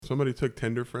somebody took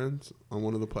Tender Friends on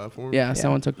one of the platforms. Yeah,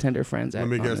 someone took Tender Friends. Let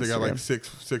me guess, they got like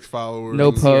Instagram. six followers.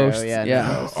 No posts. Yeah. Yeah.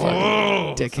 No posts.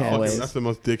 Oh, Dickheads. that's the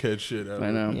most dickhead shit ever.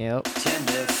 I know. Yep.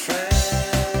 Tender friends,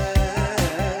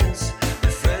 the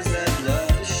friends that love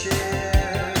to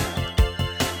share,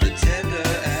 the tender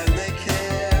and they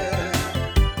care.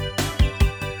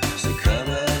 So come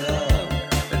along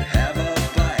and have a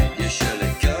bite. You're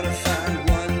surely gonna find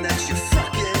one that you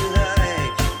fucking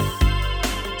like.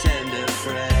 Tender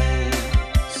friends.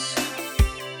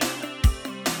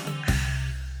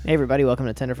 Hey everybody, welcome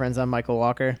to Tender Friends. I'm Michael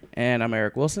Walker. And I'm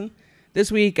Eric Wilson.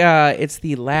 This week, it's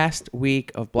the last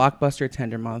week of Blockbuster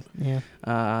Tender Month.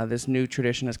 Yeah. This new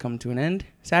tradition has come to an end,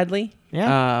 sadly.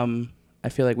 Yeah. I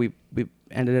feel like we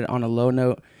ended it on a low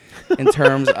note in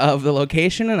terms of the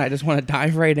location, and I just want to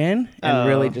dive right in and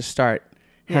really just start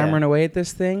hammering away at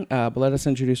this thing. But let us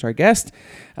introduce our guest.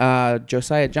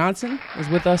 Josiah Johnson is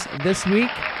with us this week.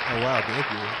 Oh wow,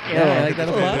 thank you. Yeah, I like that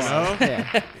applause.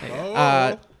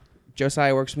 Yeah. Oh.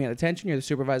 Josiah works for me at Attention. You're the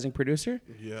supervising producer.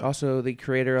 Yeah. Also the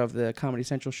creator of the Comedy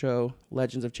Central show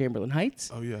Legends of Chamberlain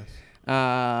Heights. Oh yes.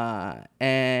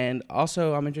 And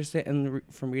also I'm interested in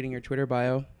from reading your Twitter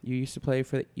bio. You used to play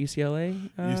for the UCLA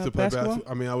Used to play basketball? basketball.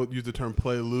 I mean, I would use the term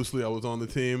play loosely. I was on the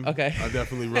team. Okay. I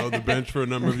definitely rode the bench for a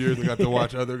number of years and got to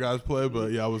watch other guys play.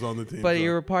 But yeah, I was on the team. But so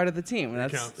you were part of the team.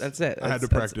 And counts. that's it. I had to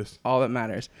That's practice. all that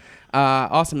matters.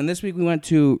 Awesome. And this week we went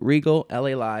to Regal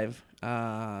LA Live,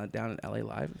 down at LA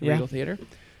Live, Yeah. Regal Theater.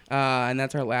 And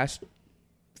that's our last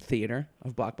theater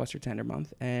of Blockbuster Tender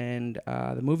Month. And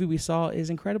the movie we saw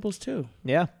is Incredibles 2.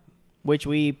 Yeah. Which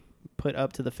we put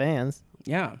up to the fans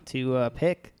Yeah. to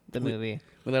pick the movie.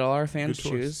 We let all our fans Good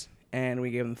choice. choose. And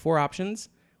we gave them 4 options.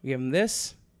 We gave them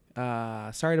this,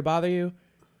 Sorry to Bother You,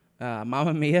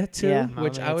 Mamma Mia 2, Yeah, Mamma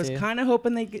which Mia I was 2. kind of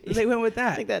hoping they went with I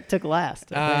that. think that took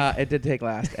last. I think. It did take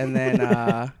last. And then,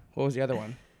 what was the other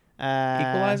one?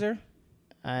 Equalizer?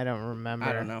 I don't remember.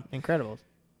 I don't know. Incredibles.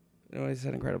 No, I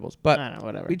said Incredibles. But I don't know,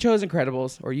 whatever. we chose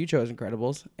Incredibles, or you chose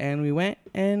Incredibles, and we went,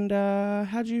 and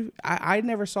how'd you... I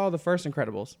never saw the first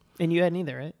Incredibles. And you had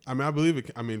neither, right? I mean, I believe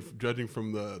it. I mean, judging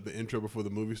from the intro before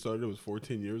the movie started, it was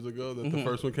 14 years ago that the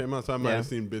first one came out. So I might have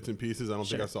seen bits and pieces. I don't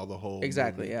think I saw the whole.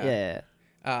 Exactly, movie. yeah.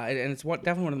 Yeah. And it's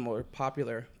definitely one of the more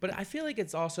popular. But I feel like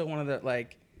it's also one of the,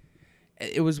 like...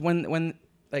 It was when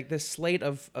like, this slate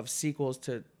of sequels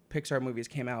to Pixar movies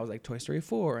came out. It was like Toy Story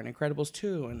 4 and Incredibles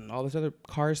 2 and all this other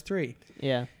Cars 3.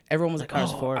 Yeah. Everyone was like,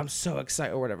 Cars oh, 4. I'm so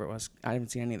excited, or whatever it was. I haven't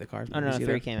seen any of the Cars Oh, no, movies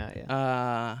either. 3 came out,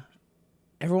 yeah.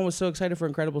 Everyone was so excited for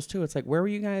Incredibles 2. It's like, where were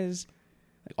you guys?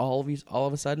 Like all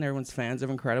of a sudden, everyone's fans of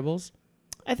Incredibles.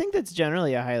 I think that's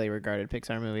generally a highly regarded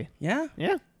Pixar movie. Yeah.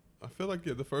 Yeah. I feel like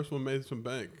the first one made some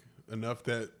bank enough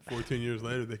that 14 years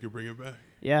later they could bring it back.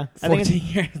 Yeah. 14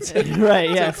 years. Right,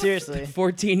 yeah, seriously.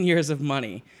 14 years of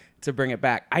money to bring it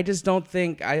back. I just don't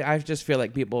think. I just feel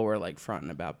like people were like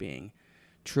fronting about being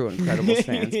true Incredibles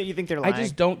fans. You think they're lying? I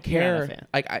just don't You're not a care. fan.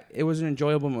 Like, it was an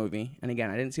enjoyable movie, and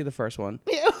again, I didn't see the first one.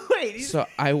 Yeah, wait. So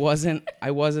I wasn't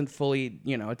fully,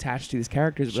 attached to these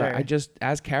characters, but Sure. I just,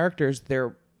 as characters,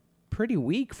 they're pretty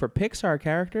weak for Pixar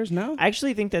characters, no? I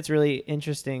actually think that's really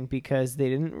interesting because they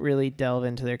didn't really delve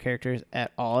into their characters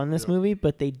at all in this movie,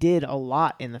 but they did a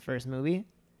lot in the first movie.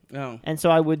 No. And so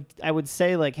I would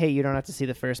say, like, hey, you don't have to see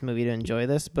the first movie to enjoy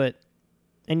this,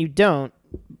 and you don't,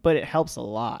 but it helps a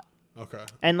lot. Okay.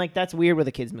 And like that's weird with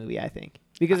a kids movie, I think,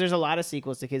 because there's a lot of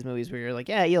sequels to kids movies where you're like,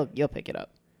 yeah, you'll pick it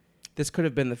up. This could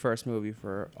have been the first movie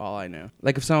for all I know.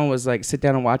 Like, if someone was like, sit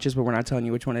down and watch this, but we're not telling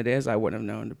you which one it is, I wouldn't have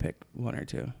known to pick one or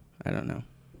two. I don't know.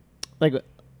 Like,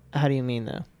 how do you mean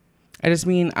though? I just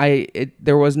mean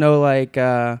there was no like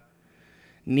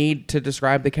need to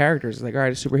describe the characters. It's like, all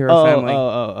right, a superhero family.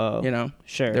 Oh.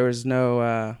 Sure. There was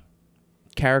no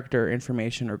character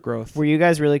information or growth. Were you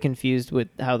guys really confused with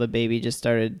how the baby just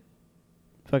started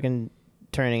fucking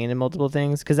turning into multiple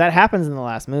things? Because that happens in the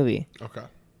last movie. Okay.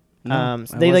 No,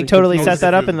 So I they like wasn't totally confused.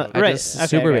 set that up in the I right. just, Okay,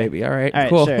 super right. baby. All right, All right,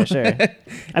 cool. sure.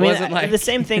 I mean, wasn't like- the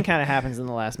same thing kind of happens in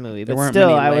the last movie, There but weren't still,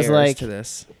 many I was layers like, to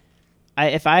this.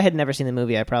 if I had never seen the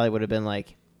movie, I probably would have been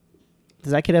like,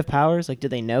 does that kid have powers? Like, do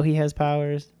they know he has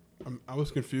powers? I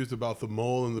was confused about the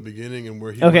mole in the beginning and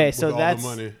where he Okay, went so with all that's- the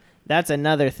money. That's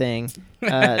another thing. They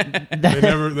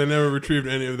never retrieved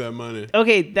any of that money.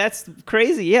 Okay, that's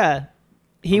crazy. Yeah,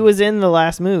 he was in the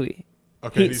last movie.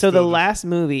 Okay. So the last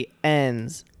movie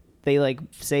ends. They like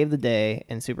save the day,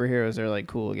 and superheroes are like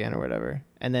cool again or whatever.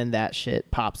 And then that shit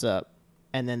pops up,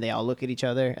 and then they all look at each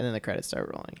other, and then the credits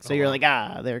start rolling. So you're like,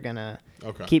 they're gonna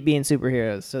keep being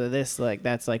superheroes. So this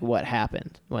that's like what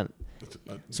happened when.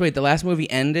 So wait, the last movie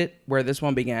ended where this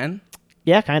one began?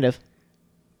 Yeah, kind of.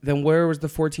 then where was the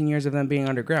 14 years of them being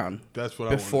underground? That's what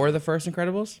Before the first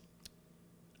Incredibles?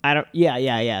 I don't.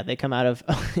 Yeah. They come out of.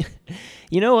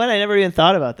 You know what? I never even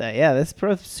thought about that. Yeah, that's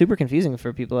super confusing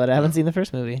for people that haven't seen the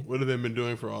first movie. What have they been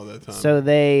doing for all that time? So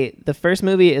the first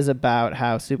movie is about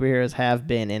how superheroes have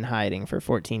been in hiding for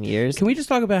 14 years. Can we just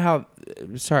talk about how?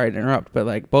 Sorry to interrupt, but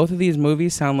like both of these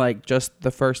movies sound like just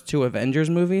the first two Avengers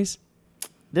movies.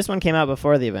 This one came out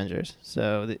before the Avengers,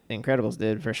 so the Incredibles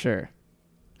did for sure.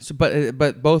 So,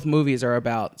 but both movies are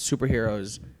about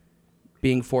superheroes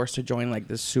being forced to join like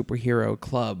this superhero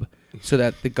club so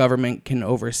that the government can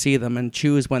oversee them and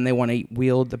choose when they want to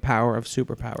wield the power of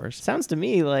superpowers. Sounds to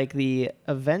me like the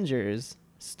Avengers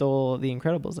stole the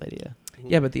Incredibles idea.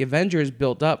 Yeah, but the Avengers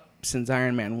built up since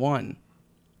Iron Man 1.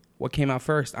 What came out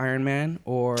first, Iron Man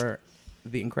or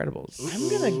the Incredibles? I'm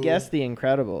going to guess the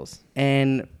Incredibles.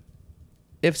 And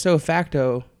if so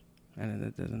facto, and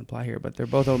it doesn't apply here, but they're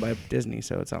both owned by Disney,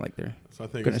 so it's not like they're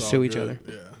going to sue each other.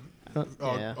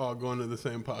 Yeah. All going to the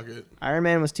same pocket. Iron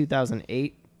Man was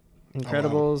 2008.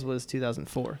 Incredibles was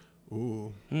 2004.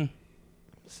 Ooh.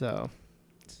 So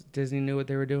Disney knew what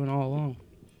they were doing all along.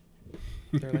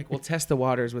 They're like, we'll test the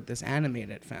waters with this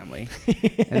animated family,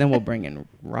 and then we'll bring in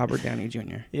Robert Downey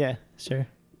Jr. Yeah, sure.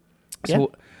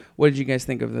 So what did you guys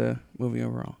think of the movie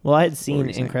overall? Well, I had seen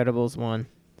Incredibles 1,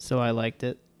 so I liked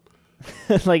it.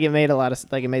 Like it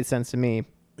made sense to me.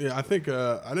 Yeah, I think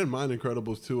I didn't mind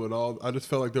Incredibles 2 at all. I just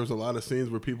felt like there was a lot of scenes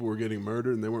where people were getting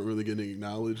murdered and they weren't really getting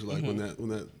acknowledged. Like when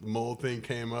that mole thing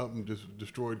came up and just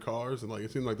destroyed cars, and like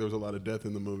it seemed like there was a lot of death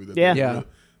in the movie. That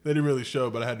they didn't really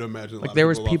show, but I had to imagine like there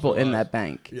was people in that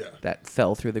bank that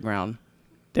fell through the ground.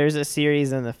 There's a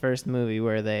series in the first movie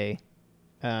where they,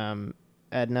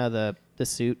 Edna, the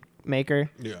suit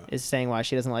maker, is saying why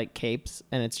she doesn't like capes,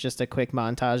 and it's just a quick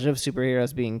montage of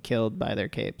superheroes being killed by their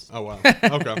capes. Oh wow.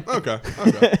 Okay.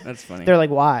 That's funny. They're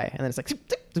like, why? And then it's like.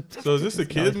 So is this a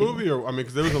kids movie, or I mean,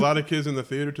 because there was a lot of kids in the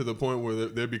theater to the point where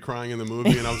they'd be crying in the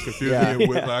movie, and I was confused.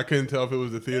 I couldn't tell if it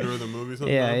was the theater or the movie.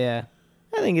 Sometimes. Yeah.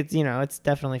 I think it's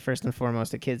definitely first and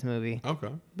foremost a kids movie. Okay.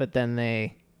 But then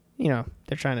they're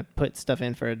trying to put stuff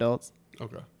in for adults.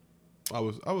 Okay. I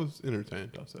was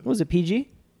entertained. I'll say. Was it PG?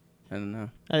 I don't know.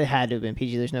 It had to have been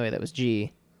PG. There's no way that was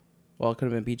G. Well, it could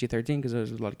have been PG-13 because there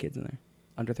was a lot of kids in there.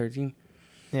 Under 13.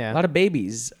 Yeah. A lot of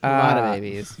babies. A lot of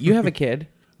babies. You have a kid.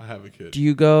 I have a kid. Do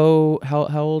you go, how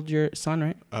old your son,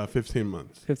 right? 15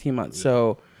 months. 15 months. Yeah.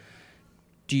 So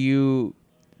do you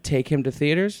take him to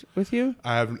theaters with you?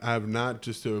 I have not,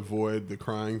 just to avoid the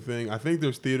crying thing. I think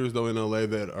there's theaters though in LA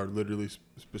that are literally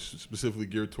specifically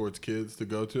geared towards kids to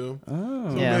go to. Oh,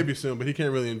 so maybe soon, but he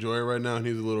can't really enjoy it right now, and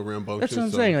he's a little rambunctious. That's what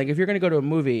I'm saying. Like if you're gonna go to a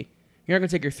movie, you're not gonna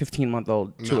take your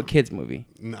 15-month-old to a kids movie.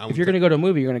 No, if you're gonna go to a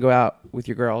movie, you're gonna go out with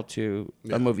your girl to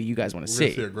a movie you guys want to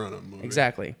see. See a grown-up movie.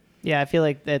 Exactly. Yeah, I feel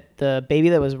like that the baby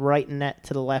that was right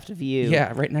to the left of you.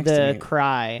 Yeah, right next to me. The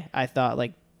cry, I thought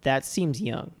like that seems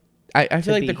young. I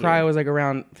feel like the cry was like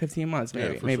around 15 months,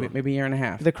 maybe, sure. maybe a year and a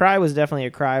half. The cry was definitely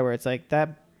a cry where it's like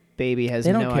that baby has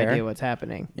They don't no care. idea what's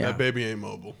happening. Yeah. That baby ain't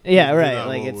mobile. Yeah, He's right. not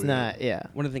Like mobile it's yet. not. Yeah.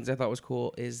 One of the things I thought was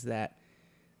cool is that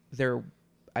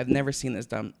I've never seen this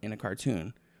done in a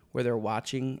cartoon where they're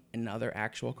watching another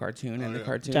actual cartoon in the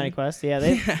cartoon. Johnny Quest. Yeah,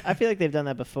 I feel like they've done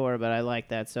that before, but I like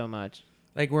that so much.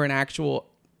 Like where an actual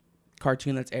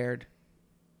cartoon that's aired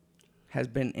has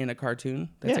been in a cartoon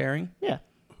that's airing. Yeah.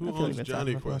 Who I feel like owns that's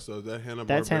Johnny happened Quest though? Is that Hanna-Barbera?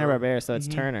 That's Hanna-Barbera, so it's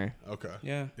Turner. Okay.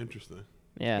 Yeah. Interesting.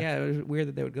 Yeah. Yeah, it was weird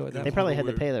that they would go with that. They probably had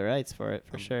to Weird. pay the rights for it,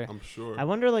 for sure. I'm sure. I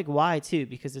wonder like why too,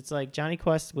 because it's like Johnny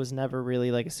Quest was never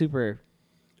really like a super.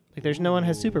 Like there's no one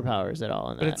has superpowers at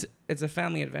all in But that. it's a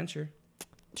family adventure.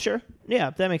 Sure. Yeah,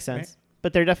 that makes sense. Right?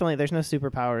 But there's no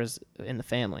superpowers in the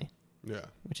family, Yeah.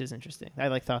 which is interesting. I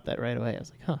like thought that right away. I was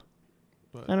like, huh.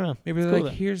 But I don't know. Maybe It's they're cool,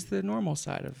 like, though. here's the normal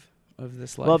side of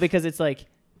this life. Well, because it's like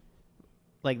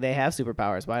they have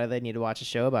superpowers. Why do they need to watch a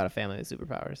show about a family with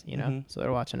superpowers? You know, Mhm. so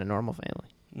they're watching a normal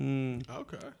family.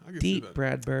 Okay. I can see Deep, that.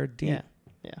 Brad Bird. Deep.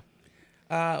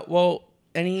 Yeah. Well,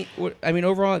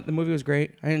 overall, the movie was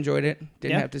great. I enjoyed it.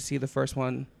 Didn't Yeah. have to see the first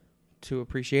one to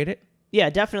appreciate it. Yeah,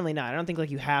 definitely not. I don't think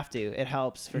like you have to. It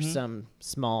helps for Mhm. some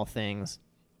small things.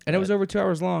 And it was over 2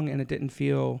 hours long, and it didn't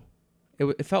feel.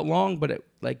 It felt long, but it,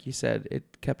 like you said, it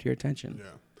kept your attention.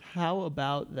 Yeah. How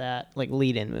about that like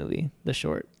lead-in movie, the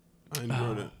short? I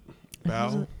enjoyed it.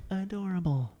 Bow.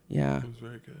 Adorable. Yeah. It was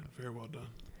very good. Very well done.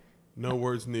 No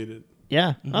words needed.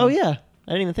 Yeah. Mhm. Oh yeah.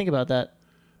 I didn't even think about that.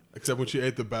 Except when she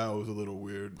ate the bow, it was a little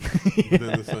weird.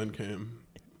 Then the sun came.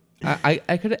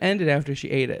 I could have ended after she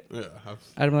ate it. Yeah.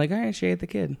 I'd have been like, all right, she ate the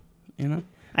kid. You know?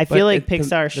 I But feel like the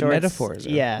Pixar shorts. metaphors are-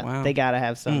 Yeah, wow. they gotta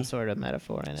have some Mm. sort of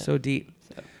metaphor in it. So deep.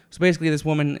 So basically, this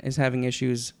woman is having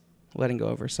issues letting go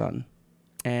of her son.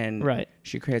 and Right.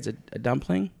 she creates a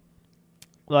dumpling.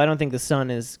 Well, I don't think the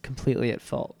son is completely at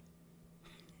fault.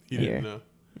 He Here. didn't know.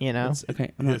 You know,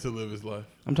 Okay, He has to live his life.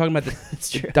 I'm talking about the,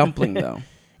 That's the true. dumpling though.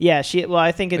 Yeah, she. Well,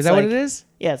 I think it's Is that like, what it is?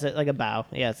 Yeah, it's like a bow.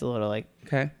 Yeah, it's a little like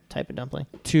Okay, type of dumpling.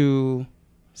 to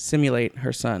simulate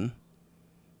her son,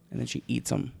 and then she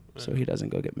eats him so he doesn't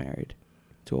go get married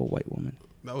to a white woman.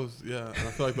 That was, yeah. And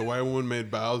I feel like the white woman made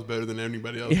bows better than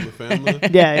anybody else in the family.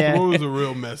 Yeah, yeah. What was the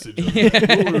real message of it?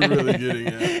 What were we really getting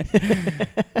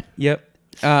at? Yep.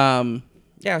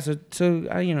 Yeah. So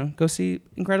go see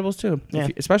Incredibles 2. Yeah.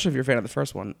 Especially if you're a fan of the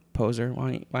first one, Poser.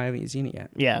 Why haven't you seen it yet?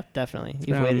 Yeah, definitely. been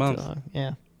You've out a waited month. too long.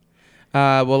 Yeah.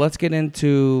 Well, let's get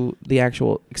into the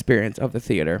actual experience of the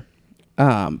theater.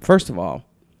 First of all,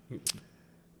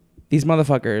 these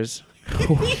motherfuckers.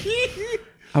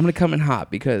 I'm gonna come in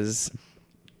hot because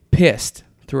pissed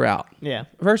throughout. Yeah.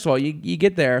 First of all, you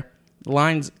get there, the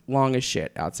line's long as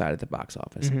shit outside at the box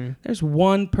office. Mhm. There's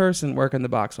one person working the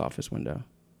box office window.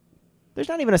 There's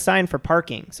not even a sign for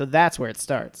parking, so that's where it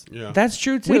starts. Yeah. That's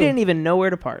true too. We didn't even know where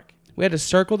to park. We had to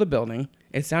circle the building.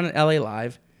 It's down at LA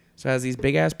Live, so it has these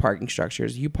big ass parking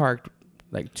structures. You parked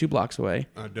like 2 blocks away.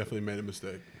 I definitely made a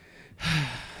mistake.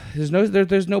 There's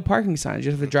no parking signs.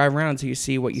 You have to drive around until you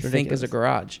see what you It's think is a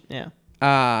garage. Yeah.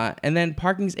 And then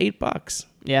parking's $8.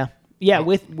 Yeah. Yeah, Oh.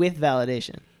 with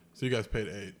validation. So you guys paid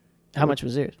 $8. How much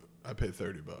was yours? I paid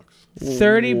 $30.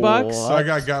 $30. So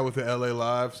I got with the LA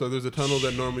Live. So there's a tunnel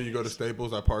that normally you go to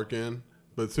Staples, I park in.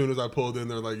 But as soon as I pulled in,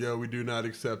 they're like, "Yo, we do not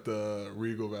accept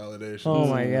Regal validation." Oh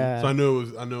my god. So I knew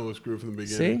it was screwed from the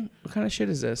beginning. See, what kind of shit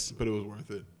is this? But it was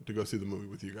worth it to go see the movie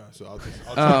with you guys. So I'll chalk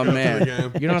Oh it up to man, the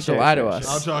game. you don't have to Sure, lie to sure, us.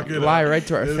 I'll chalk it Lie up. right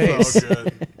to our It's face. all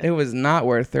good. It was not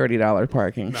worth $30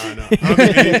 parking. No.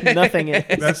 I mean, Nothing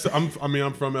is. I'm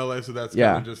from LA, so that's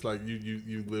Yeah. kind of just like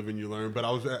you live and you learn. But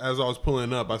as I was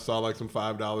pulling up, I saw like some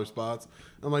 $5 spots.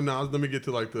 I'm like, let me get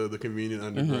to like the convenient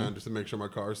underground just to make sure my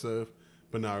car's safe.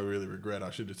 But now I really regret I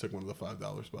should have took one of the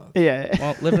 $5 spots. Yeah.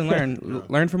 Well, live and learn.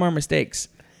 Learn from our mistakes.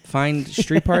 Find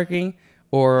street parking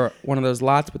or one of those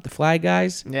lots with the flag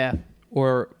guys, Yeah.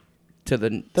 or to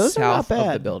the Those are not south of the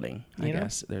bad, building. I you know?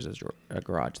 guess there's a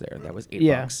garage there that was $8.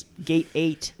 Yeah. Gate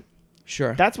 8.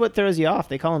 Sure. That's what throws you off.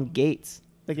 They call them gates.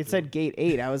 Like it said gate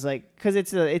 8. I was like, because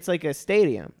it's like a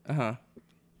stadium. Uh-huh.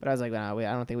 But I was like, nah, I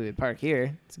don't think we would park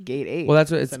here. It's gate 8. Well,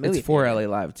 that's what a movie it's for theater.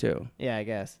 LA Live too. Yeah, I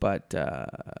guess. But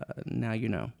now you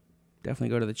know. Definitely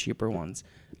go to the cheaper ones.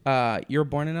 You were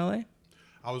born in LA?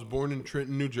 I was born in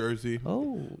Trenton, New Jersey.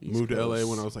 Oh, East Moved to LA Coast.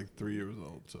 when I was like 3 years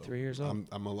old. So 3 years old.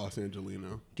 I'm a Los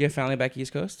Angelino. Do you have family back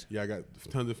East Coast? Yeah, I got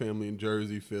tons of family in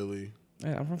Jersey, Philly,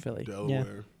 Yeah, I'm from Philly.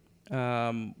 Delaware,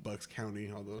 Um, Bucks County,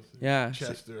 all those. yeah.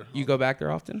 Chester. You go back there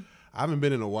often? I haven't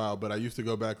been in a while, but I used to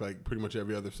go back like pretty much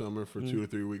every other summer for Mm. 2 to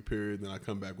 3 week period. Then I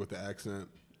come back with the accent.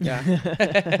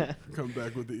 Yeah. Come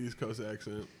back with the East Coast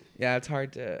accent. Yeah, it's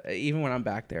hard to, even when I'm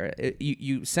back there,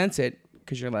 you sense it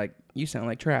because you're like, you sound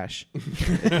like trash.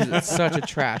 It's such a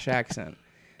trash accent.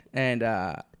 And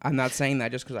I'm not saying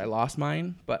that just because I lost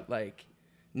mine, but like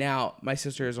now my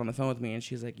sister is on the phone with me and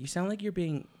she's like, you sound like you're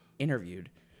being interviewed.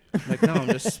 I'm like, no, I'm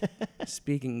just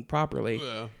speaking properly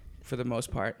Yeah, for the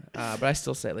most part. But I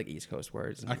still say like East Coast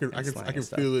words. And, I can and slang and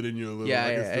stuff. feel it in you a little. Yeah, I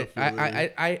can yeah. still feel it in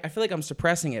you. I feel like I'm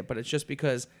suppressing it, but it's just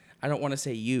because I don't want to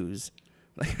say use.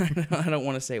 Like I don't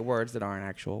want to say words that aren't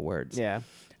actual words. Yeah.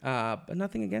 But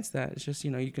nothing against that. It's just,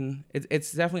 you can.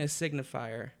 It's definitely a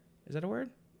signifier. Is that a word?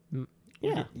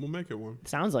 Yeah. We'll make it one.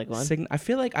 Sounds like one. I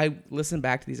feel like I listen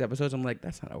back to these episodes. I'm like,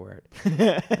 that's not a word.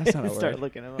 That's not a Start word.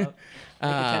 looking them up. Like a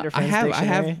I Tender Friends have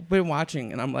dictionary. been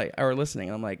watching and I'm like, or listening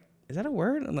and I'm like, is that a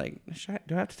word? I'm like,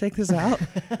 do I have to take this out?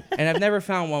 And I've never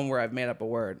found one where I've made up a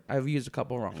word. I've used a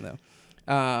couple wrong though.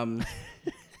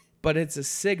 But it's a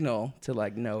signal to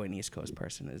like know an East Coast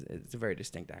person. It's a very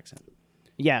distinct accent.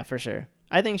 Yeah, for sure.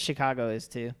 I think Chicago is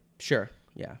too. Sure.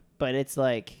 Yeah. But it's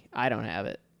like, I don't have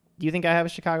it. Do you think I have a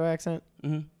Chicago accent?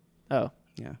 Mm-hmm. Oh.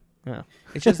 Yeah. Oh.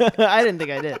 It's just I didn't think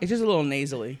I did. it's just a little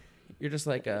nasally. You're just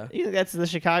like You think that's the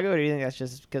Chicago, or do you think that's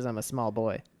just because I'm a small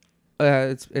boy?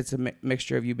 it's a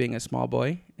mixture of you being a small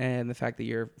boy and the fact that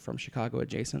you're from Chicago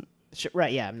adjacent.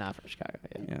 Right, yeah, I'm not from Chicago.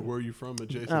 Yeah. Yeah. Where are you from,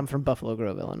 adjacent? I'm from Buffalo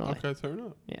Grove, Illinois. Okay, turn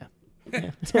up.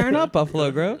 Yeah. Turn up, Buffalo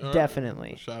Grove. All right.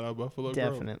 Definitely. Shout out Buffalo Grove.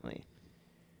 Definitely.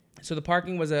 So the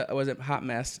parking was a hot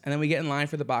mess, and then we get in line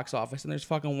for the box office, and there's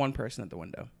fucking one person at the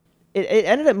window. It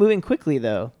ended up moving quickly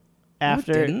though.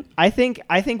 After didn't. I think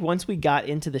once we got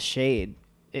into the shade,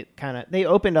 it kind of they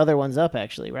opened other ones up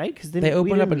actually, right? Because They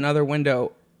opened up another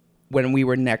window when we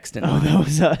were next in Oh, line. that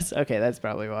was us. Okay, that's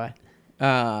probably why.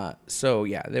 So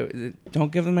yeah,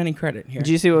 don't give them any credit here.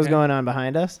 Did you see what was okay? going on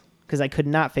behind us? because I could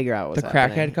not figure out what was The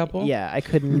happening. crackhead couple? Yeah, I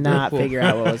could not figure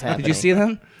out what was happening. Did you see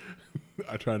them?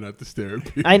 I try not to stare at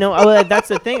people. I know. Well, that's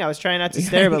the thing. I was trying not to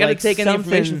stare, You but gotta like take in the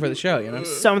information something, for the show, you know.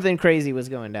 something crazy was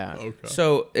going down. Okay.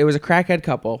 So it was a crackhead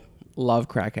couple. Love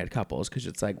crackhead couples because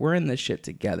it's like we're in this shit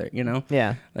together, you know.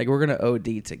 Yeah. Like we're gonna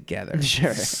OD together.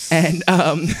 Sure.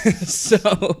 And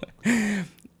so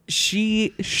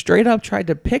she straight up tried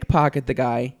to pickpocket the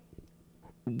guy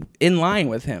in line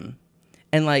with him,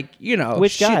 and like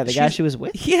Which guy? The guy she's- she was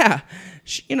with? Yeah,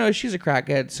 she's a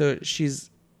crackhead, so she's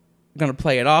gonna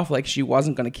play it off like she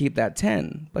wasn't gonna keep that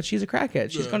 10, but she's a crackhead.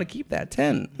 She's gonna keep that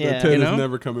 10. Yeah. That 10 You know? is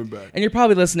never coming back. And you're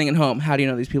probably listening at home. How do you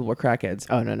know these people were crackheads?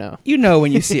 Oh no. You know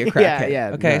when you see a Yeah, crackhead. yeah,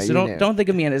 Okay, no, so you don't knew. don't think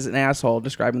of me as an asshole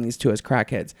describing these two as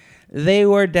crackheads. They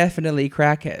were definitely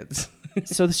crackheads.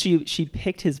 So she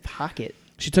picked his pocket.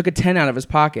 She took a 10 out of his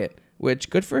pocket, which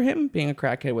good for him being a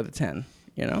crackhead with a 10,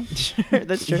 you know? Sure,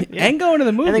 that's true. Yeah. And going to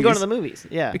the movies. And then going to the movies.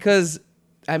 Yeah. Because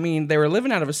I mean, they were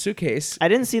living out of a suitcase. I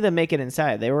didn't see them make it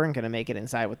inside. They weren't going to make it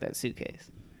inside with that suitcase.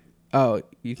 Oh,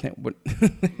 you think what?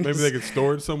 Maybe they could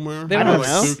store it somewhere. They I don't don't like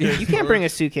know. suitcase You can't bring a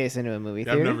storage. suitcase into a movie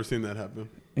Yeah, I've theater. never seen that happen.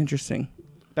 Interesting.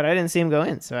 But I didn't see him go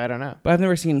in, so I don't know. But I've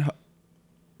never seen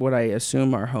what I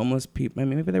assume are homeless people. I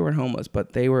mean, maybe they weren't homeless,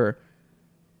 but they were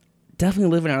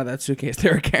definitely living out of that suitcase they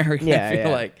were carrying. Yeah, I feel yeah.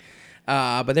 like.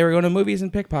 But they were going to movies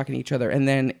and pickpocketing each other, and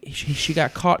then she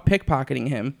got caught pickpocketing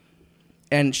him,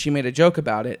 and she made a joke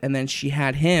about it, and then she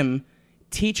had him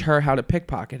teach her how to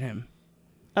pickpocket him.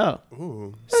 Oh.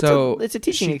 Ooh. So it's a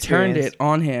teaching she turned experience. it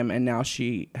on him, and now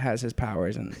she has his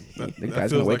powers, and That- the that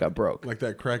guy's feels gonna wake like- up broke. Like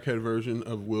that crackhead version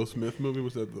of Will Smith movie.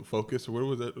 Was that The Focus? Or where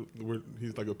was that? Where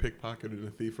he's like a pickpocket and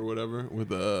a thief or whatever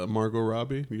with Margot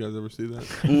Robbie. You guys ever see that?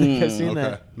 I think I've seen Okay,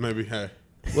 that. maybe. Hey,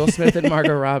 Will Smith and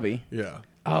Margot Robbie. yeah.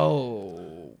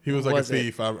 Oh, He was like Was a it?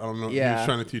 thief. I don't know. He Yeah. was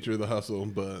trying to teach her the hustle,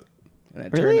 but and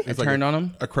it Really? turned, it It's like turned on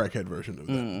him. a crackhead version of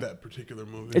that particular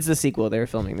movie. It's the sequel. They were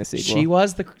filming the sequel. She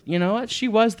was the, you know what? She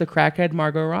was the crackhead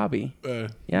Margot Robbie.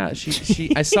 Yeah,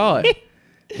 she. I saw it.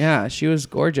 Yeah, she was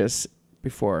gorgeous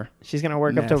before. She's going to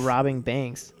work up to Meth. robbing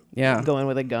banks. Yeah, Go in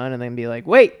with a gun and then be like,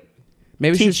 wait.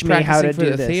 maybe she was teach me how practicing to for do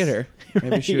the this. theater.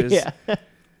 Maybe she was yeah.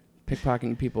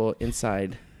 pickpocketing people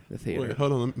inside the theater. Wait,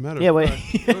 hold on. Matter Yeah, of wait.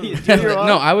 fact, You do your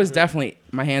No, own- I was definitely,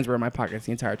 my hands were in my pockets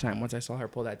the entire time once I saw her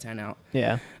pull that 10 out.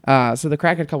 Yeah. So the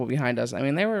crackhead couple behind us, I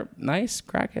mean, they were nice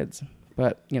crackheads,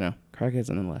 but, crackheads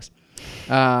nonetheless.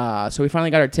 So we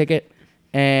finally got our ticket.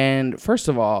 And first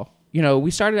of all,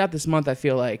 we started out this month, I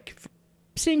feel like,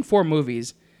 seeing 4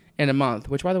 movies in a month,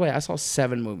 which, by the way, I saw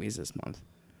 7 movies this month.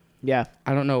 Yeah.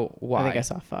 I don't know why. I think I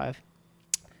saw 5.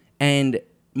 And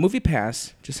Movie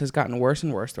Pass just has gotten worse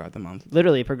and worse throughout the month.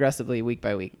 Literally, progressively, week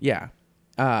by week. Yeah.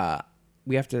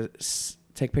 We have to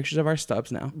take pictures of our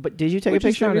stubs now. But did you take Which a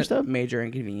is picture of not your a stuff? major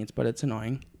inconvenience, but it's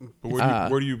annoying. but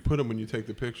where do you put them when you take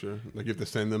the picture? Like you have to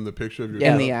send them the picture of your In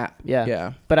stuff? the app. Yeah.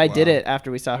 Yeah. But I did Wow. it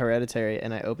after we saw Hereditary,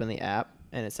 and I opened the app,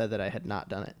 and it said that I had not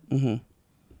done it. Mm-hmm.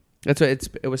 That's what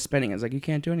it was spinning. It's like, you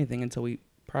can't do anything until we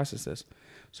process this.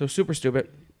 So super stupid.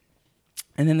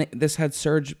 And then this had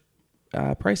surge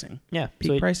pricing. Yeah.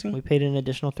 Peak pricing? We paid an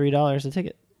additional $3 a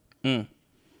ticket. Mm.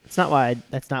 That's not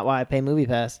why I pay Movie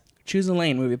Pass. Choose a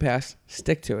lane, Movie Pass.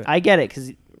 Stick to it. I get it,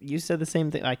 because you said the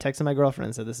same thing. I texted my girlfriend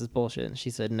and said, this is bullshit. And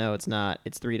she said, no, it's not.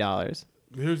 It's $3.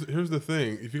 Here's the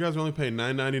thing. If you guys are only paying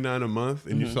 $9.99 a month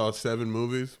and you saw 7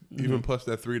 movies, even plus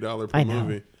that $3 per I know.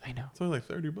 movie, I know. it's only like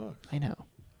 $30. I know.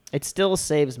 It still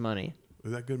saves money.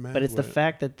 Is that good math? But it's the What?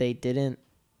 fact that they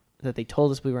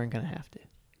told us we weren't going to have to.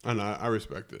 I know. I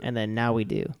respect it. And then now we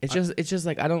do. It's just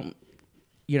like, I don't,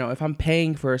 if I'm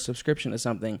paying for a subscription to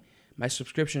something, my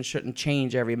subscription shouldn't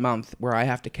change every month where I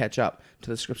have to catch up to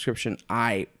the subscription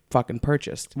I fucking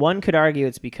purchased. One could argue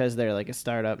it's because they're like a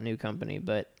startup new company,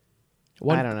 but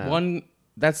I don't know.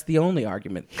 That's the only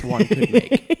argument one could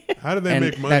make. How do they And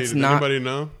make money? that's Does not- anybody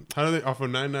know? How do they offer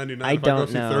 $9.99? I if I go don't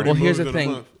see know. 30 Well, here's movies the in a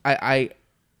thing. month? I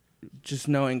just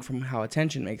knowing from how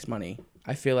attention makes money,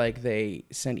 I feel like they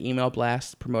send email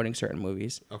blasts promoting certain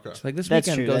movies. Okay. It's like, this That's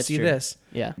weekend, true, go that's see true. this.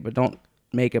 Yeah. But don't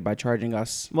make it by charging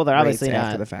us Well, they're obviously rates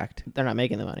after not. the fact. They're not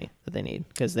making the money that they need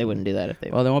because they wouldn't do that if they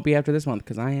Well, they won't be after this month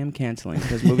because I am canceling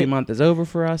because movie month is over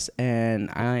for us, and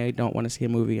I don't want to see a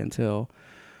movie until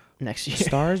next year.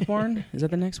 Stars Born. Is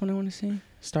that the next one I want to see?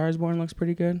 Stars Born looks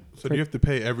pretty good. So do you have to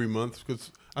pay every month?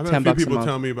 Because I've had a $10 few a people month.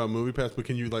 tell me about MoviePass, but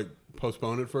can you like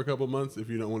postpone it for a couple months if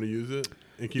you don't want to use it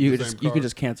and keep You the could same just you card? could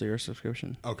just cancel your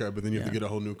subscription. Okay, but then you have to Yeah. get a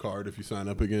whole new card if you sign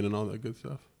up again and all that good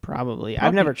stuff. Probably.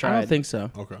 I've never tried. I don't think so.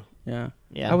 Okay. Yeah.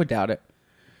 Yeah. I would doubt it.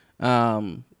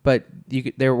 But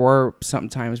there were some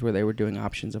times where they were doing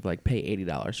options of like pay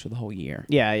 $80 for the whole year.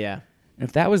 Yeah, yeah. And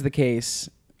if that was the case,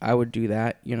 I would do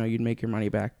that. You know, you'd make your money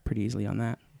back pretty easily on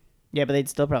that. Yeah, but they'd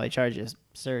still probably charge you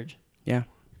surge. Yeah.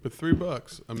 But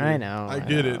 $3. I mean, I know, I I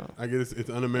get it. know. I get it's It's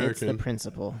un-American, the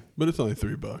principle. but it's only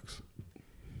 $3.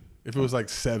 If it was like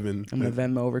 $7, I'm gonna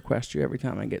Venmo request you every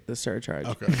time I get the surcharge.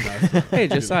 okay. Nice. Hey,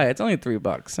 Josiah, it's only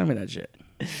 $3. Send me that shit.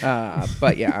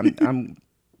 But yeah,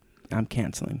 I'm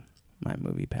canceling my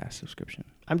movie pass subscription.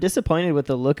 I'm disappointed with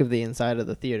the look of the inside of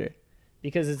the theater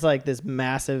because it's like this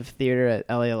massive theater at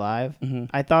LA Live. Mm-hmm.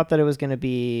 I thought that it was gonna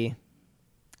be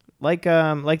like the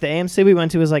AMC we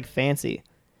went to was like fancy.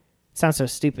 It sounds so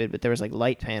stupid, but there was like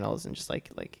light panels and just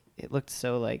like it looked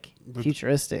so like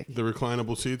futuristic. The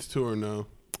reclinable seats too, or no?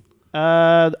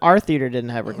 Our theater didn't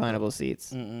have reclinable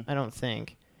seats. Mm-mm. I don't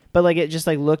think. But like it just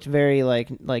like looked very like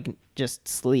just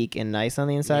sleek and nice on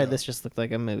the inside. Yeah. This just looked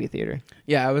like a movie theater.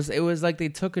 Yeah, it was like they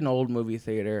took an old movie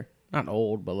theater, not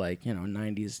old, but like, you know,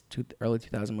 90s, early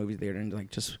 2000 movie theater, and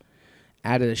like just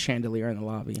added a chandelier in the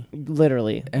lobby.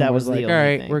 Literally, And that was like, the all only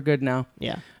right, thing. we're good now.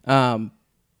 Yeah,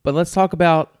 But let's talk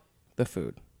about the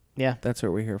food. yeah. That's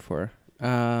what we're here for.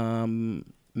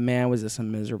 Man, was this a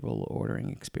miserable ordering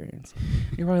experience?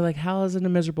 You're probably like, how is it a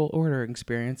miserable ordering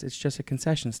experience? It's just a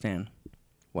concession stand.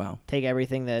 Wow. Take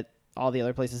everything that all the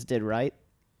other places did right,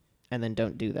 and then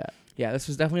don't do that. Yeah, this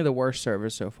was definitely the worst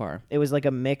service so far. It was like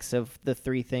a mix of the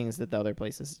three things that the other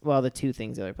places, well, the two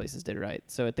things the other places did right.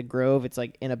 So at the Grove, it's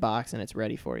like in a box and it's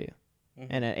ready for you.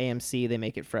 And at AMC, they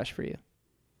make it fresh for you.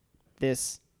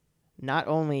 This, not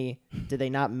only did they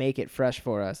not make it fresh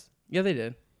for us, Yeah, they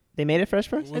did. they made it fresh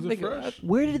for us? Was it think- fresh?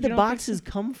 Where did You the don't think boxes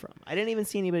come from? I didn't even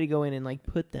see anybody go in and like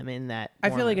put them in that. I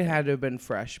feel like it format. had to have been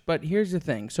fresh. But here's the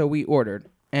thing. So we ordered,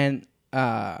 and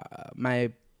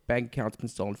my bank account's been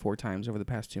stolen 4 times over the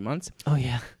past 2 months. Oh,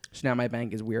 yeah. So now my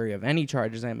bank is weary of any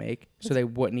charges I make. So they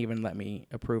wouldn't even let me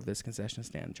approve this concession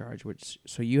stand charge.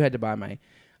 So you had to buy my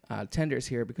tenders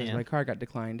here because Yeah. my card got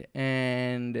declined.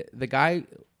 And the guy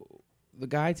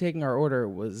taking our order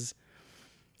was,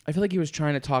 I feel like he was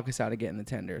trying to talk us out of getting the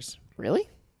tenders. Really?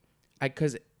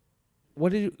 Because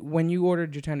when you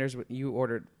ordered your tenders, you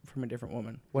ordered from a different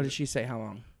woman. What did she say? How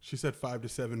long? She said 5 to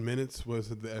 7 minutes was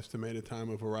the estimated time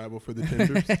of arrival for the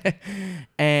tenders.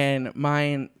 And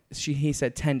mine, he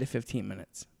said 10 to 15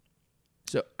 minutes.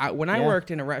 So when I Yeah. worked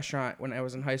in a restaurant when I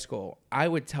was in high school, I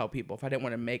would tell people if I didn't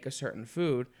want to make a certain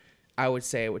food, I would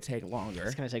say it would take longer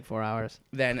It's going to take 4 hours.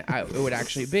 than it would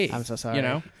actually be. I'm so sorry. You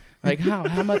know, like how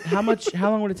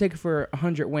long would it take for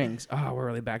 100 wings? Oh, we're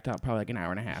really backed up. Probably like an hour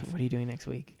and a half. What are you doing next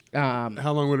week? How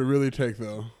long would it really take,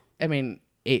 though? I mean,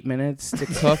 8 minutes to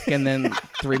cook and then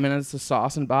 3 minutes to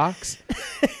sauce and box.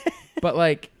 But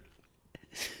like,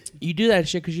 you do that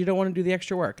shit because you don't want to do the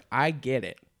extra work. I get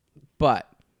it, but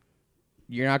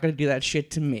you're not gonna do that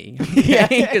shit to me,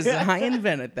 because I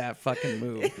invented that fucking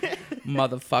move,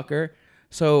 motherfucker.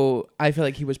 So I feel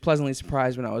like he was pleasantly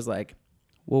surprised when I was like,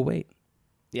 "We'll wait,"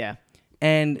 Yeah.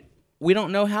 and we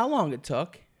don't know how long it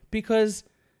took because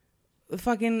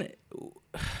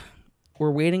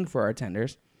we're waiting for our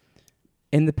tenders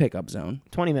in the pickup zone.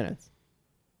 20 minutes.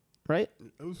 Right?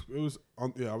 It was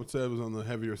on, I would say it was on the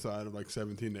heavier side of like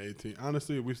 17 to 18.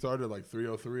 Honestly, we started like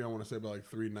 3:03. I want to say by like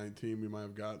 3:19 we might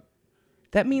have got.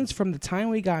 That means from the time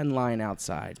we got in line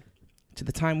outside to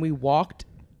the time we walked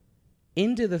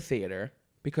into the theater,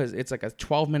 because it's like a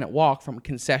 12-minute walk from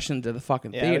concession to the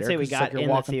fucking Yeah, theater. I would say we 'cause it's got like you're in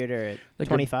the walking, theater at like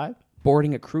you're 25.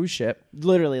 boarding a cruise ship.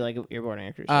 Literally like you're boarding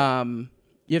a cruise ship.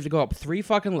 You have to go up 3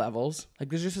 fucking levels. Like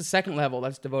there's just a second level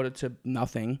that's devoted to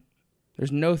nothing.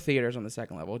 There's no theaters on the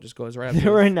second level. It just goes right up.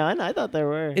 There were none? I thought there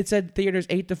were. It said theaters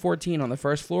 8 to 14 on the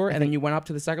first floor, and then you went up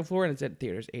to the second floor, and it said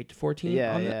theaters 8 to 14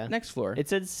 Yeah, on yeah. the next floor. It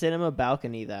said cinema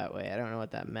balcony that way. I don't know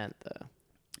what that meant, though.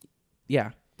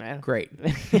 Yeah, I don't- great.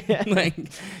 Like,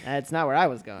 That's not where I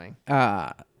was going.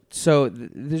 so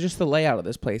just the layout of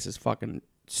this place is fucking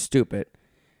stupid,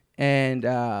 and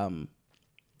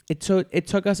it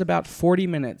took us about 40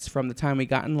 minutes from the time we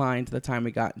got in line to the time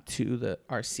we got to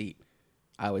our seat,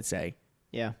 I would say,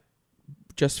 Yeah.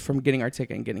 just from getting our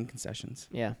ticket and getting concessions.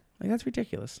 Yeah. Like that's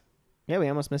ridiculous. Yeah, we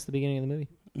almost missed the beginning of the movie.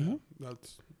 Mm-hmm.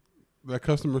 That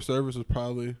customer service was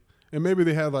probably, and maybe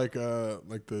they had like the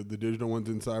digital ones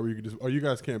inside where you could just. Oh, you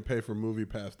guys can't pay for Movie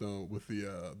Pass though with the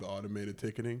automated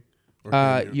ticketing. Or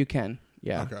can You can,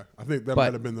 yeah. Okay, I think that But-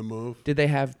 might have been the move. Did they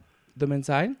have them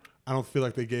inside? I don't feel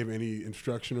like they gave any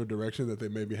instruction or direction that they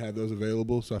maybe had those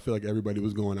available. So I feel like everybody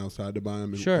was going outside to buy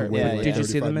them. And, Sure. and waiting Yeah, like Did you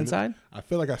see 35 them minutes. inside? I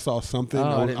feel like I saw something. Oh,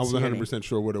 I I didn't was see any. 100%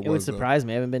 sure what it It would was. though. surprise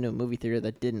me. I haven't been to a movie theater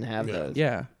that didn't have Yeah. those.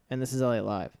 Yeah. And this is LA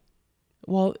Live.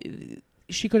 Well,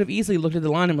 she could have easily looked at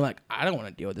the line and been like, I don't want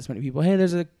to deal with this many people. Hey,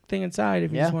 there's a thing inside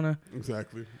if you Yeah. just want to.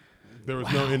 Exactly. there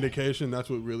was no indication. That's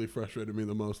what really frustrated me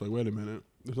the most. Like, wait a minute,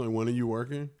 there's only one of you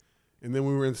working, and then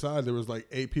when we were inside, there was like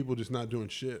 8 people just not doing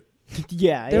shit,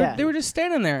 They were just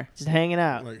standing there. just hanging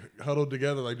out. like huddled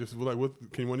together, like just like, what?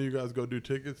 Can one of you guys go do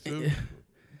tickets too?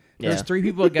 There's Yeah. 3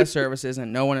 people at guest services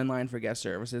and no one in line for guest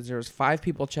services. There was 5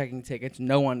 people checking tickets,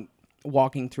 no one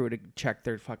walking through to check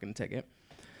their fucking ticket.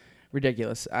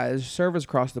 Ridiculous. Service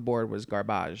across the board was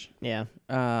garbage. Yeah.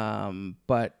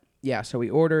 But yeah, so we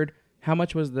ordered. How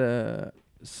much was the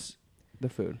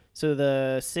food? So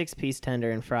the 6-piece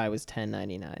tender and fry was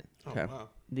 $10.99. Oh, Okay. wow.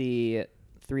 The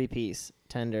 3-piece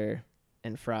tender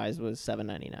and fries was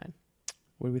 $7.99.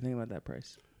 What do we think about that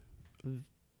price?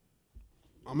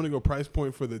 I'm gonna go price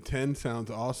point for the 10. Sounds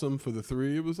awesome. For the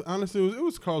 3, it was honestly it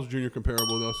was Carl's Jr.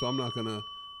 comparable though, so I'm not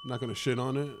gonna shit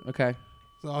on it. Okay,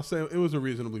 So I'll say it was a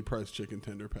reasonably priced chicken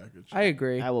tender package. I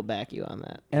agree. I will back you on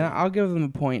that. And I'll give them a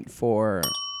point for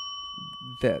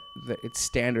that it's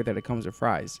standard that it comes with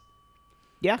fries.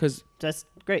 Yeah, Because that's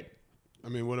great. I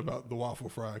mean, what about the waffle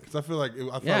fry? Because I feel like I thought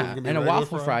it was yeah, gonna be and a regular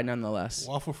waffle fry nonetheless.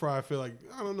 Waffle fry, I feel like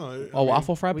I don't know. A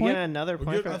waffle fry We point? get another We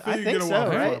point get- for I that. feel I you think get a so,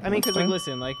 waffle right? fry I mean, because like, point.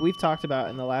 listen, like we've talked about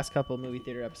in the last couple of movie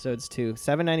theater episodes too.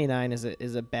 $7.99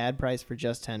 is a bad price for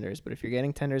just tenders, but if you're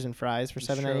getting tenders and fries for It's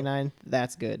true. $7.99,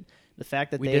 that's good. The fact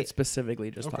that We they did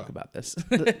specifically just Okay. talk about this.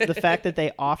 the fact that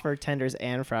they offer tenders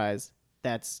and fries,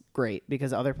 that's great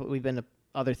because we've been to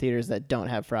other theaters that don't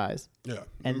have fries, Yeah,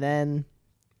 and then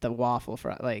the waffle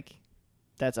fry, like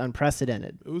that's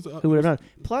unprecedented. it was. Who would have known?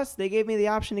 Plus, they gave me the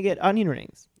option to get onion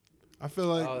rings. I feel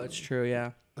like Oh, that's true.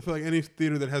 Yeah, I feel like any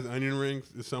theater that has onion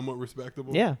rings is somewhat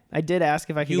respectable. Yeah, I did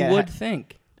ask if I could you get. would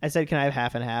think. I said, "Can I have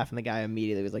half and half?" And the guy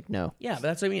immediately was like, "No." Yeah, but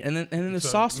that's what I mean. And then the So,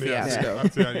 sauce yeah,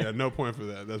 fiasco. Yeah, no point for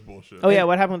that. That's bullshit. Oh yeah,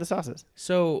 what happened with the sauces?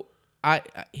 So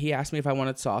he asked me if I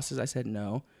wanted sauces. I said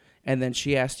no. And then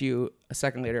she asked you a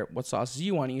second later what sauces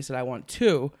you want. And you said I want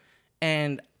 2.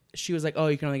 And she was like, "Oh,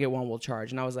 you can only get 1. We'll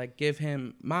charge." And I was like, "Give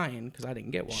him mine because I didn't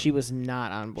get one." She was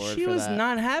not on board. She for was that.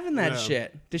 not having that Yeah.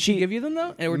 shit. Did she give you them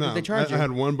though? Or No, did they charge I you?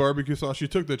 had one barbecue sauce. She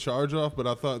took the charge off, but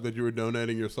I thought that you were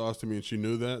donating your sauce to me, and she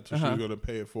knew that, so she was going to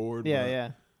pay it forward. Yeah, but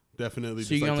yeah. definitely.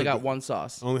 So you only got one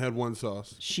sauce. Only had one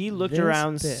sauce. She looked This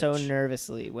around so bitch.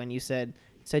 nervously when you said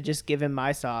just give him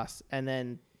my sauce, and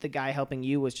then the guy helping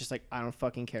you was just like, I don't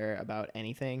fucking care about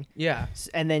anything. Yeah.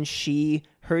 And then she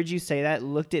heard you say that,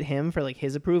 looked at him for like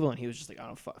his approval, and he was just like, I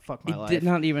don't fuck my It life. did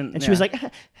not even. and she was like,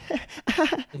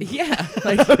 "Yeah."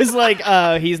 Like, I was like,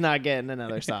 oh, he's not getting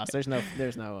another sauce. There's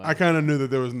no. I kind of knew that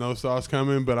there was no sauce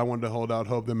coming, but I wanted to hold out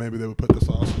hope that maybe they would put the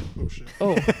sauce. Oh shit!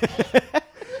 oh.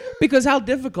 Because how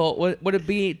difficult would it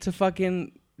be to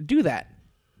fucking do that?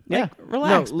 Yeah, Like,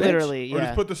 relax, No, bitch. literally. Or Yeah.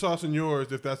 just put the sauce in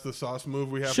yours if that's the sauce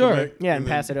move we have Sure. to make. Yeah, and then-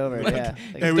 pass it over. like, Yeah.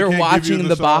 hey, we They're can't give watching you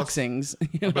the sauce. boxings.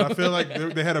 you But I know? feel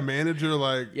like they had a manager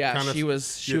like. Yeah, kinda, she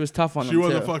was tough on She them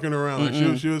wasn't too. fucking around.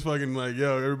 Like she was fucking like,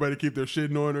 yo, everybody keep their shit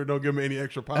in order. Don't give them any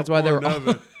extra popcorn. That's why they were none of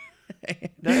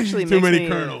it. That actually Too makes many me,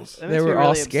 kernels. that They makes me were all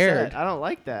really upset. scared. I don't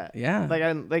like that. Yeah.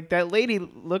 Like that lady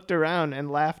looked around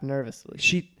and laughed nervously.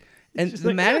 And She's the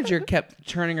like, manager kept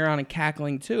turning around and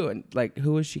cackling too. And like,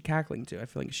 who was she cackling to? I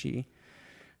feel like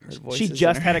her voice She is in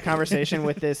just her- had a conversation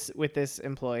with this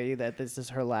employee that this is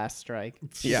her last strike.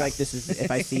 She's Yeah. like, "This is if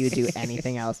I see you do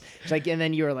anything else." She's like, and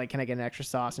then you were like, "Can I get an extra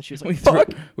sauce?" And she was we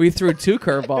like, threw 2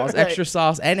 curveballs, Right. extra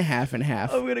sauce and half and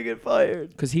half. "I'm gonna get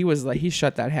fired." Because he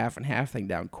shut that half and half thing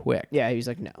down quick. Yeah, he was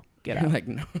like, "No, get out." Like,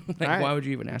 no. Like, All right. why would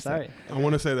you even ask Sorry. that? I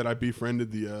want to say that I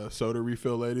befriended the soda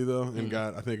refill lady though, and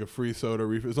got I think a free soda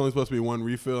refill. It's only supposed to be 1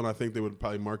 refill, and I think they would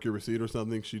probably mark your receipt or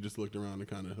something. She just looked around and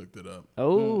kind of hooked it up.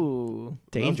 Oh,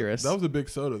 Dangerous. That was a big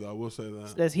soda though. I will say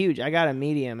that. that's huge. I got a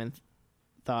medium and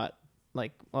thought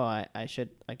like, well, I should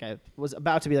like I was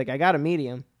about to be like, I got a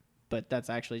medium, but that's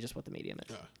actually just what the medium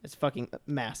is. Yeah. It's fucking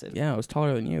massive. Yeah, it was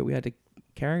taller than you. We had to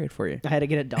carry it for you. I had to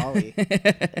get a dolly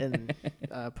and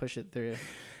push it through.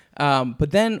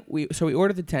 But then we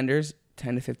ordered the tenders,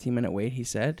 10 to 15 minute wait, he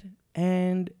said,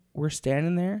 and we're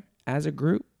standing there as a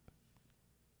group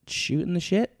shooting the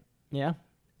shit. Yeah.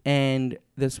 And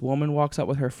this woman walks up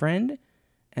with her friend,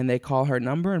 and they call her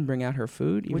number and bring out her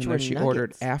food, even Which though were she nuggets.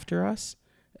 ordered after us.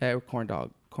 Corn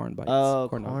bites. Oh,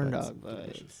 corn corn bites. dog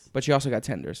bites. But she also got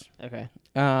tenders. Okay.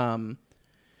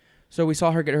 So we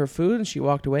saw her get her food, and she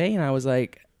walked away, and I was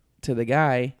like to the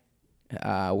guy,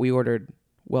 we ordered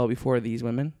well before these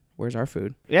women. Where's our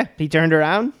food? Yeah. He turned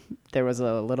around. There was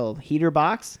a little heater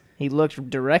box. He looked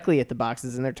directly at the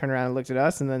boxes and then turned around and looked at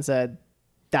us and then said,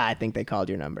 I think they called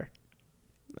your number.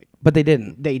 But they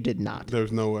didn't. They did not.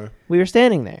 There's no way. We were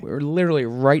standing there. We were literally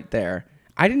right there.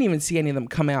 I didn't even see any of them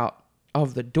come out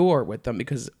of the door with them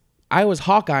because I was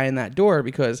Hawkeye in that door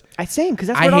because Same, because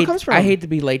that's where it all comes from. I hate to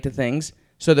be late to things.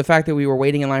 So the fact that we were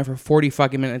waiting in line for 40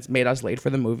 fucking minutes made us late for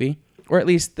the movie, or at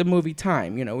least the movie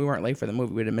time. You know, we weren't late for the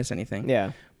movie. We didn't miss anything.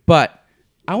 Yeah. But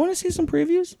I want to see some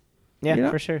previews. Yeah, You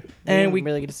know? for sure. And we we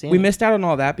really get to see we him. missed out on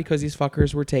all that because these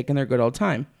fuckers were taking their good old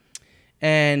time.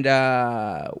 And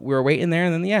we were waiting there,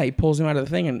 and then, he pulls him out of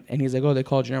the thing, and he's like, oh, they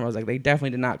called your number. I was like, they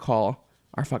definitely did not call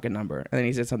our fucking number. And then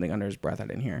he said something under his breath I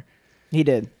didn't hear. He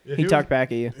did. Yeah, he talked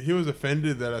back at you. He was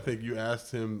offended that I think you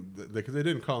asked him because they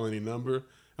didn't call any number.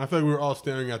 I feel like we were all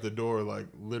staring at the door, like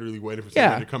literally waiting for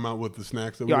somebody to come out with the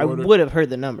snacks that we I ordered. would have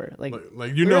heard the number. Like You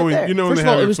we're know, right there. when First they of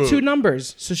all, have it your was food. 2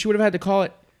 numbers, so she would have had to call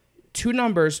it 2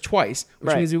 numbers twice, which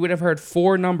Right. means we would have heard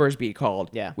 4 numbers be called.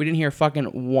 Yeah. We didn't hear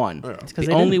fucking 1. Yeah. It's 'cause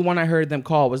The they only didn't. one I heard them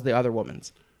call was the other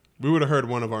woman's. We would have heard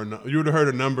one of our. You would have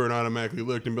heard a number and automatically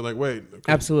looked and be like, "Wait,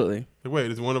 Absolutely. wait,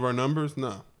 is it one of our numbers?"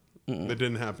 No, that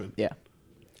didn't happen. Yeah.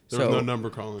 There So- was no number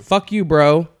calling. Fuck you,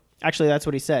 bro. Actually, that's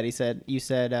what he said. You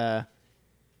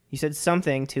said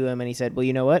something to him, and he said, "Well,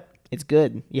 you know what? It's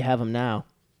good. You have him now."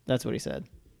 That's what he said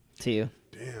to you.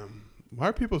 Damn, why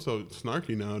are people so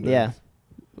snarky nowadays? Yeah.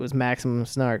 It was maximum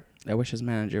snark. I wish his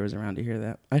manager was around to hear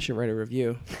that. I should write a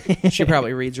review. She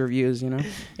probably reads reviews, you know?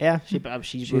 Yeah, she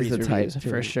She's reads the type reviews to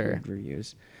for read sure.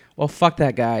 Reviews. Well, fuck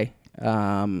that guy.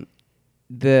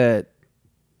 The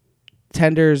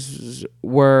tenders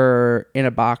were in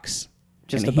a box,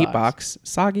 Just in a a heat box. box,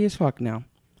 soggy as fuck now.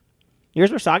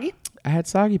 Yours were soggy? I had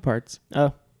soggy parts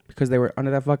Oh, because they were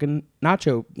under that fucking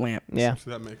nacho lamp. yeah. So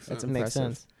that makes sense. That's Makes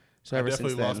impressive. sense. So I ever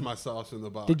definitely since lost then, my sauce in the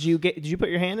box. Did you put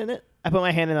your hand in it? I put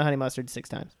my hand in the honey mustard 6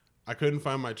 times. I couldn't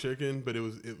find my chicken, but it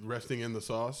was resting in the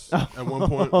sauce. Oh. At one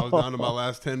point, I was down to my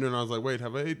last tender, and I was like, "Wait,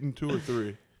 have I eaten 2 or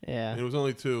 3?" Yeah. And it was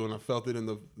only 2, and I felt it in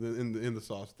the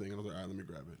sauce thing. And I was like, "All right, let me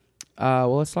grab it."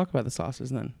 well, let's talk about the sauces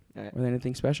then. All right. Were there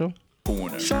anything special?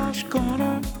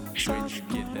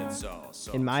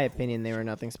 In my opinion, they were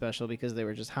nothing special because they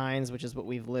were just Heinz, which is what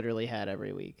we've literally had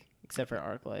every week, except for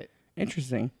ArcLight.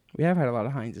 Interesting. We have had a lot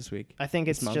of Heinz this week. I think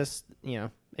it's month. just,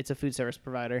 it's a food service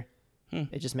provider. Hmm.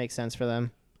 It just makes sense for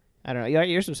them. I don't know.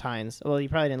 Yours was Heinz. Well, you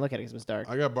probably didn't look at it because it was dark.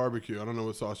 I got barbecue. I don't know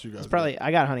what sauce you guys. It's probably I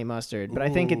got honey mustard, but I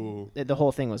think Ooh. the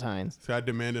whole thing was Heinz. See, I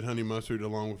demanded honey mustard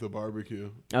along with the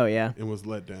barbecue, Oh yeah, and was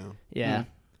let down. yeah,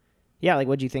 yeah. Like,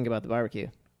 what'd you think about the barbecue?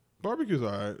 Barbecue's all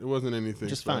right. It wasn't anything.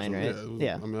 Just special. fine, right? Yeah, it was,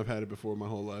 Yeah. I mean, I've had it before my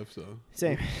whole life, so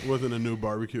Same. it wasn't a new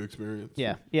barbecue experience.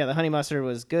 Yeah, yeah. The honey mustard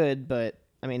was good, but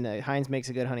I mean, the Heinz makes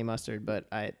a good honey mustard, but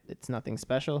it's nothing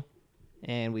special,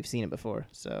 and we've seen it before.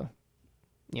 So,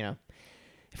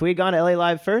 if we had gone to LA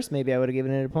Live first, maybe I would have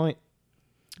given it a point.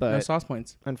 But No sauce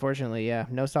points. unfortunately, yeah,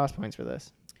 no sauce points for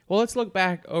this. Well, let's look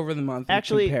back over the month and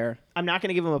Actually, compare. I'm not going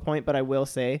to give them a point, but I will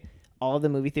say all of the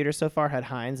movie theaters so far had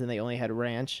Heinz, and they only had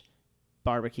ranch,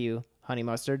 barbecue, honey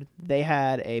mustard. They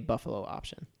had a buffalo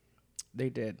option. They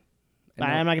did. But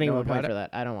I'm not going to give them a point got for that.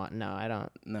 I don't.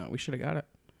 No, we should have got it.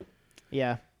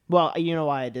 Yeah. Well, you know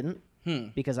why I didn't? Hmm.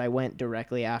 Because I went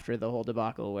directly after the whole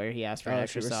debacle where he asked for an Oh,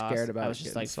 extra so you were sauce. scared about I was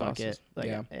just getting like, fuck sauces. it. Like,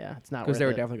 Yeah. yeah, it's not worth Because they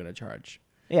were it. definitely going to charge.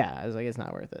 Yeah, I was like, it's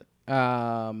not worth it.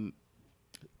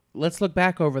 Let's look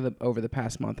back over the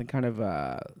past month and kind of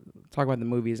talk about the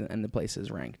movies and the places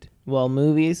ranked. Well,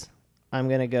 movies, I'm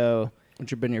going to go Which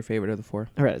have been your favorite of the 4?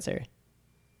 Hereditary.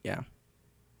 Yeah.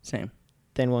 Same.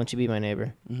 Then Won't You Be My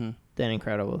Neighbor. Mm-hmm. Then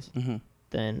Incredibles. Mm-hmm.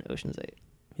 Then Ocean's 8.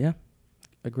 Yeah.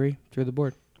 Agree. Through the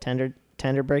board.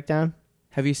 Tender Breakdown.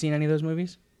 Have you seen any of those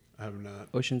movies? I have not.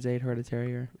 Ocean's 8,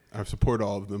 Hereditary, or I support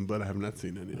all of them, but I have not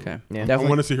seen any. Of okay? them. Yeah. I Definitely,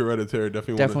 want to see Hereditary.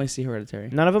 definitely see Hereditary.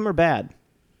 None of them are bad.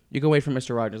 You can wait for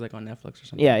Mr. Rogers, like on Netflix or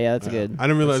something. Yeah, that's good. I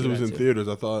didn't realize Let's it see was that in too. theaters.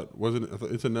 I thought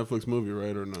it's a Netflix movie,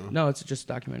 right, or no? No, it's just a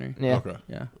documentary. Yeah. Okay.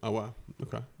 Yeah. Oh wow.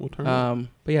 Okay. We'll turn. it.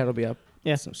 But yeah, it'll be up.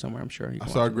 Yeah. Somewhere I'm sure. You I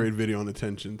can saw a watch it. great video on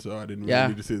attention, so I didn't really Yeah.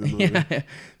 need to see the movie. Yeah,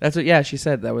 that's what. Yeah, she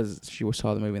said she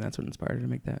saw the movie, and that's what inspired her to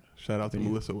make that. Shout out to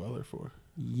Video. Melissa Weller for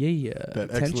Yeah, that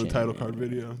attention. excellent title card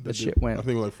video. That did, shit went. I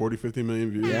think like 40, 50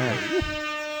 million views. Yeah, Shit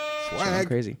went Swag.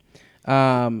 crazy.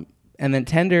 And then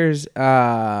tenders.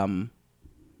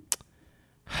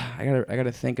 I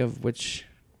gotta think of which.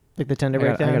 Like the Tender I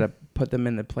Breakdown. gotta put them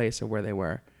in the place of where they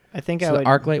were. I think So I the would.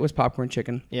 ArcLight was popcorn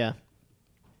chicken, Yeah.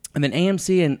 and then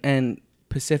AMC and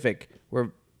Pacific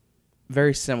were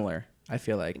very similar. I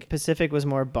feel like. Pacific was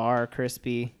more bar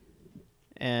crispy,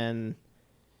 and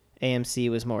AMC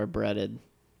was more breaded.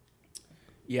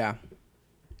 Yeah,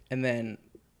 and then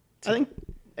I think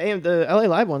the LA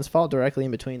Live ones fall directly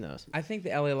in between those. I think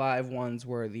the LA Live ones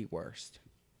were the worst.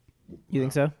 You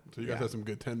think so? So you guys Yeah. had some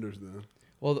good tenders then.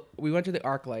 Well, we went to the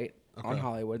ArcLight on Okay.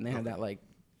 Hollywood, and they had that like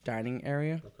dining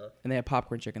area, Okay. and they had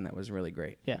popcorn chicken that was really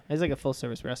great. Yeah, it's like a full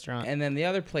service restaurant. And then the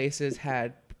other places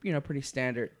had pretty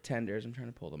standard tenders. I'm trying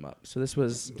to pull them up. So this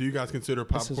was Do you guys consider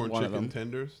This is popcorn one of chicken them.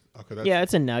 tenders? Okay, that's, Yeah,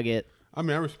 it's a nugget. I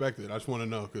mean, I respect it. I just want to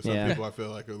know because some Yeah. people I feel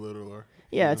like are little or.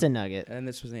 Yeah, it's a nugget. and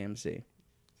this was AMC.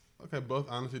 Okay, both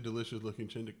honestly delicious looking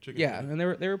chicken. Yeah, tenders.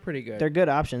 and they were pretty good. They're good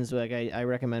options. Like I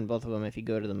recommend both of them if you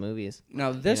go to the movies.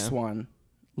 Now this Yeah. one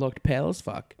looked pale as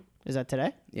fuck. Is that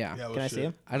today? Yeah. Yeah, it Can I was see shit.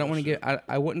 him? I don't It was want to shit. give.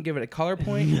 I wouldn't give it a color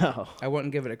point. No. I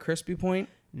wouldn't give it a crispy point.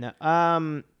 No. I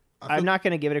I'm feel- not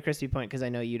gonna give it a crispy point because I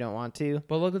know you don't want to.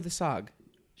 But look at the sog.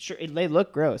 Sure, they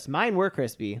look gross. Mine were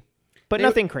crispy, but They-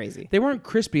 nothing crazy. They weren't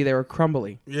crispy. They were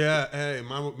crumbly. Yeah, hey,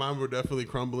 mine were definitely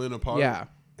crumbling apart. Yeah.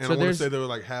 And So I want to there's- say they were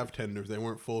like half tenders. They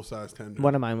weren't full size tenders.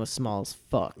 One of mine was small as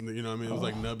fuck. You know what I mean? It was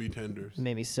like nubby tenders.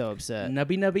 Made me so upset.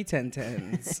 Nubby nubby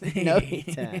 10-10s.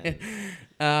 Nubby 10.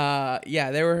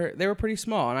 Yeah, they were pretty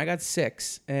small, and I got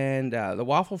 6. And the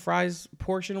waffle fries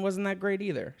portion wasn't that great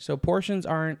either. So portions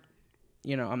aren't,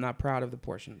 I'm not proud of the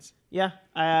portions. Yeah,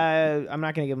 I'm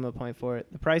not gonna give them a point for it.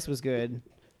 The price was good.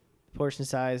 Portion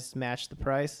size matched the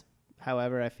price.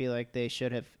 However, I feel like they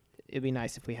should have. It'd be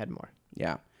nice if we had more.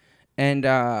 Yeah, and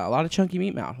a lot of chunky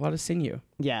meat mouth, a lot of sinew.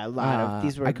 Yeah, a lot of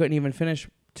these were. I couldn't even finish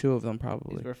 2 of them These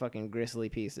probably. were fucking gristly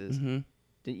pieces. Hmm.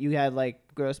 Did you had like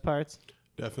gross parts?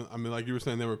 Definitely. I mean, like you were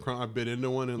saying, they were. I bit into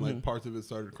one, and like parts of it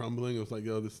started crumbling. It was like,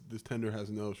 yo, this tender has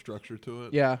no structure to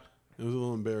it. Yeah, It was a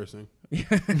little embarrassing. Yeah.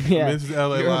 I mean, this is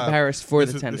LA you're Live. embarrassed for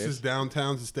This the is- tenders. This is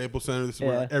downtown, the Staples Center. This is Yeah.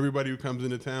 where everybody who comes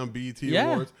into town, BET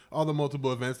Yeah. Awards, all the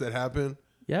multiple events that happen,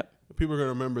 Yep. people are gonna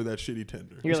remember that shitty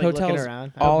tender. You're There's like looking hotels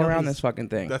around. all I hope around nobody's- this fucking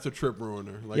thing. That's a trip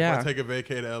ruiner. Like Yeah. if I take a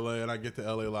vacay to LA and I get to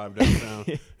LA Live downtown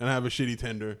and I have a shitty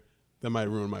tender, that might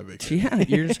ruin my vacation. Yeah,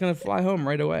 you're just gonna fly home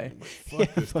right away.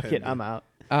 Fuck this Fuck it, tender. I'm out.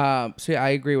 So yeah, I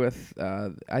agree with.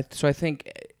 I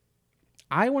think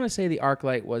I want to say the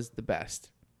ArcLight was the best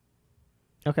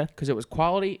Okay. because it was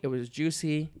quality, it was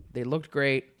juicy, they looked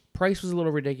great. Price was a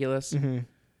little ridiculous. Mm-hmm.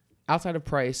 Outside of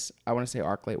price, I want to say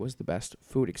ArcLight was the best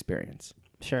food experience.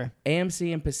 Sure.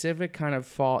 AMC and Pacific kind of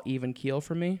fall even keel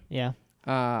for me. Yeah.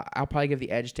 I'll probably give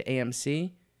the edge to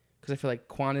AMC because I feel like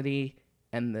quantity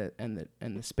and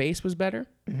the space was better.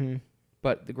 Mm-hmm.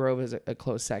 But the Grove is a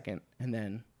close second, and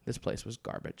then this place was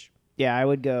garbage. Yeah, I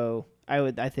would go.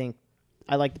 I think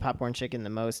I like the popcorn chicken the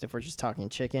most if we're just talking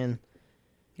chicken.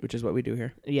 Which is what we do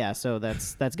here. Yeah, so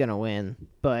that's gonna win.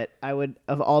 But I would,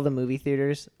 of all the movie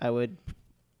theaters, I would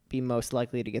be most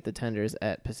likely to get the tenders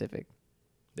at Pacific,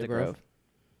 The Grove?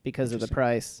 because of the Interesting.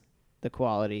 price, the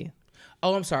quality.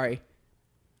 Oh, I'm sorry.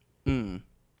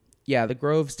 Yeah, the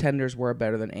Grove's tenders were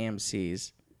better than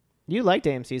AMC's. You liked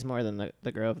AMC's more than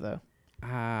the Grove, though.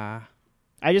 Ah,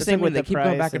 I just think with they the keep price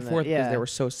going back and the- forth because yeah. they were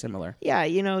so similar.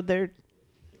 Yeah, they're.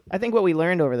 I think what we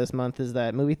learned over this month is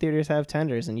that movie theaters have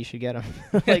tenders, and you should get them.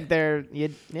 Like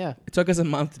yeah, It took us a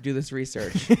month to do this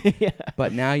research, yeah,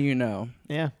 but now you know.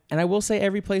 yeah. And I will say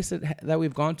every place that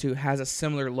we've gone to has a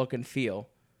similar look and feel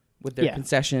with their Yeah.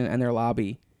 concession and their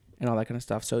lobby and all that kind of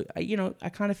stuff. So, I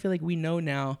kind of feel like we know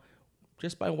now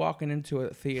just by walking into a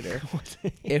theater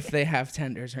if they have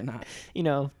tenders or not.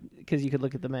 Because you could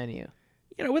look at the menu.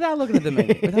 Without looking at the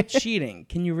menu, without cheating,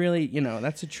 can you really,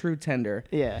 that's a true tender.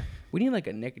 Yeah, We need like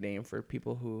a nickname for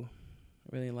people who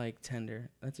really like tender.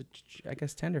 I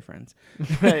guess tender friends.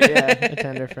 right. Yeah, a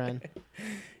tender friend.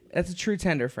 That's a true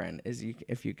tender friend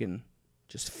if you can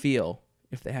just feel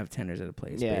if they have tenders at a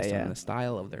place Yeah, based yeah. on the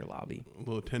style of their lobby. A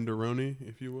little tenderoni,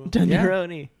 if you will.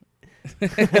 Tenderoni.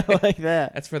 I like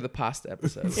that. That's for the pasta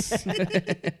episodes.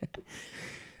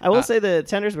 I will say the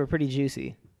tenders were pretty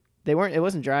juicy. They weren't. It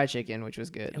wasn't dry chicken, which was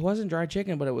It good. wasn't dry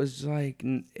chicken, but it was like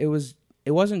it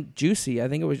wasn't juicy. I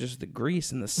think it was just the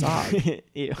grease and the sog.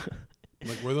 Ew.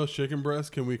 Like, were those chicken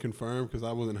breasts? Can we confirm? Because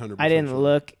I wasn't 100%. I didn't sure.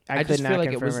 look. I could just not feel like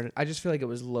confirm it. I just feel like it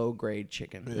was low grade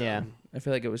chicken. Yeah. I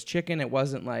feel like it was chicken. It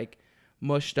wasn't like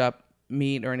mushed up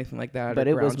meat or anything like that. But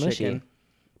or it was ground mushy. chicken.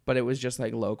 But it was just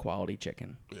like low quality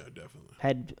chicken. Yeah, definitely.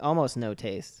 Had almost no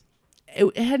taste.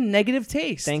 It had negative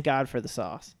taste. Thank God for the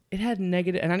sauce. It had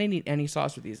negative, and I didn't eat any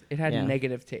sauce with these. It had Yeah.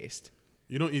 negative taste.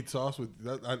 You don't eat sauce with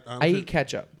that? I honestly- eat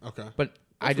ketchup, Okay. but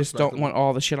I That's just don't respectable. want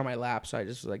all the shit on my lap, so I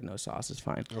just was like, no sauce is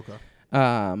fine. Okay.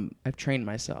 I've trained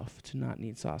myself to not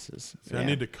need sauces. See, I Yeah.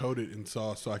 need to coat it in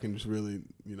sauce so I can just really,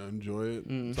 enjoy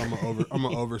it. So I'm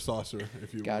an over saucer,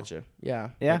 if you will. Gotcha. Yeah.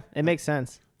 Yeah, it makes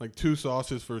sense. Like 2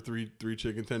 sauces for three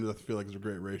chicken tenders. I feel like it's a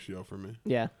great ratio for me.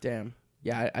 Yeah. Damn.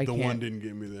 Yeah, I The can't. one didn't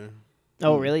get me there.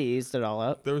 Oh, really? You used it all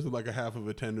up? There was like a half of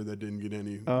a tender that didn't get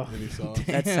any Oh. sauce.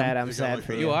 That's Damn. sad. I'm They got sad like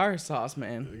for the- you. You are a sauce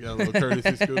man. You got a little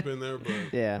courtesy scoop in there, but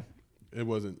Yeah. it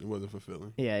wasn't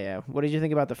fulfilling. Yeah, yeah. What did you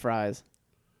think about the fries?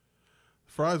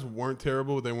 Fries weren't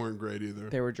terrible, but they weren't great either.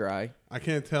 They were dry. I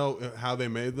can't tell how they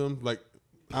made them. Like,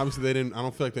 Obviously, they didn't. I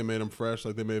don't feel like they made them fresh.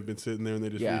 Like they may have been sitting there and they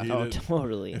just Yeah. reheated. Oh, It.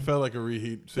 totally. It felt like a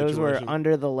reheat situation. Those were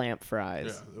under the lamp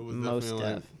fries. Yeah, it was most definitely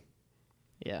like- def.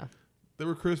 Yeah, They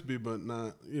were crispy, but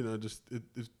not. Just it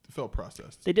felt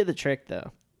processed. they did the trick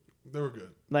though. They were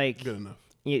good. Like, Good enough.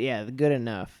 yeah, good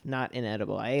enough, not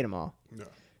inedible. I ate them all. Yeah.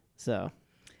 So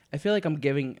I feel like I'm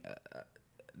giving.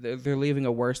 They're leaving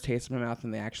a worse taste in my mouth than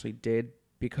they actually did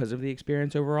because of the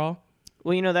experience overall.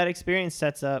 well, that experience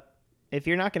sets up. If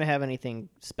you're not going to have anything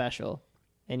special,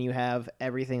 and you have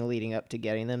everything leading up to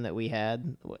getting them that we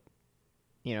had,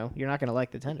 you're not going to like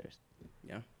the tenders.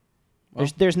 Yeah.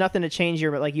 There's nothing to change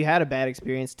your, like, you had a bad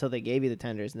experience till they gave you the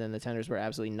tenders, and then the tenders were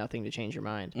absolutely nothing to change your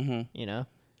mind. Mm-hmm.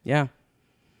 Yeah,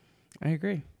 I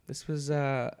agree. This was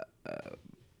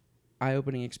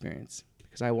eye-opening experience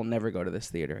because I will never go to this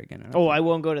theater again. I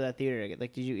won't go to that theater again.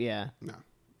 Like, did you? Yeah. No.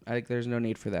 I think there's no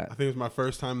need for that. I think it was my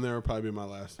first time there. It'll probably be my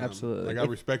last time. Absolutely. Like I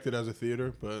respect it as a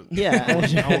theater, but Yeah. I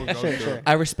won't go Sure, to sure. it.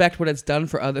 I respect what it's done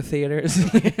for other theaters.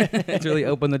 It's really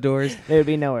opened the doors. They would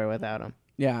be nowhere without them.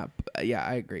 Yeah,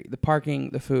 I agree. The parking,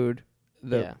 the food,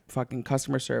 the Yeah. fucking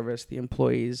customer service, the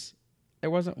employees. There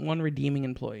wasn't one redeeming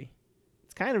employee.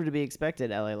 It's kind of to be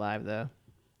expected. LA Live though.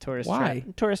 Tourist. Why?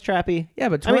 Tourist trappy. Yeah,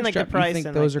 but I mean, tourist like, the trap, you price think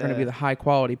and, those like, are going to be the- the high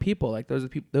quality people? Like those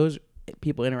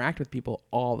people interact with people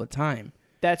all the time.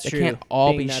 That's They true. can't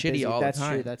all Being be that shitty busy. all the That's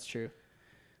time. true. That's true.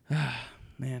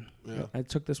 Man, Yeah. I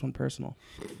took this one personal.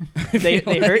 They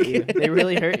hurt you. They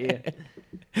really hurt you.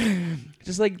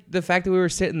 Just like the fact that we were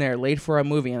sitting there late for our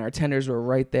movie and our tenders were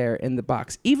right there in the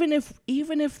box. Even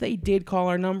if they did call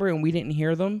our number and we didn't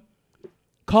hear them,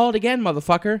 call it again,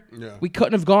 motherfucker. Yeah. We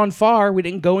couldn't have gone far. We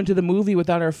didn't go into the movie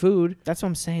without our food. That's what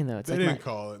I'm saying though. It's They like didn't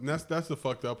call it, and that's the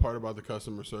fucked up part about the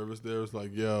customer service. There was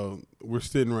like, yo, we're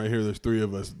sitting right here. There's three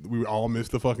of us. We all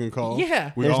missed the fucking call.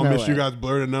 Yeah. we There's all no missed. You way. guys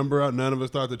blurred a number out. None of us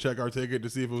thought to check our ticket to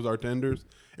see if it was our tenders.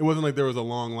 It wasn't like there was a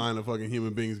long line of fucking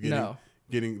human beings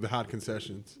getting the hot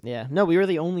concessions. Yeah. No, we were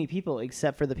the only people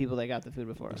except for the people that got the food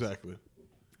before us. Exactly.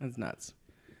 That's nuts.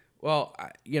 Well,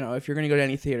 if you're going to go to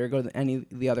any theater, go to any of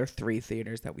the other 3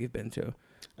 theaters that we've been to.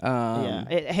 Yeah.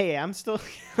 Hey, I'm still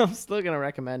gonna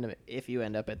recommend them if you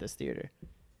end up at this theater.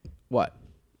 What?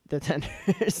 The tenders.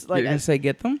 You're Like, going to say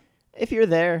get them? if you're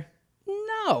there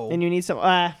No. and you need some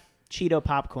Cheeto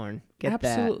popcorn, get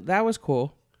Absolutely. That was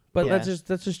cool. But Yeah.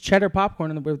 that's just cheddar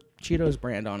popcorn with Cheetos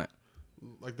brand on it.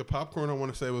 Like the popcorn, I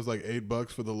want to say was like $8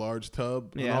 for the large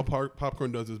tub. And Yeah. all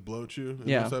popcorn does is bloat you in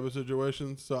Yeah. those type of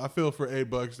situations. So I feel for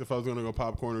 $8 if I was gonna go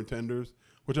popcorn or tenders,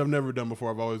 which I've never done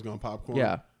before. I've always gone popcorn.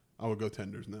 Yeah. I would go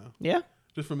tenders now, that. Yeah.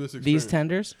 just from this experience. These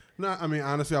tenders? No, I mean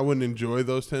honestly, I wouldn't enjoy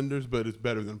those tenders, but it's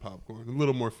better than popcorn. A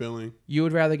little more filling. You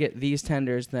would rather get these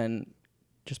tenders than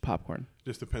just popcorn.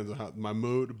 Just depends on how my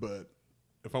mood. But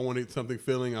if I want to eat something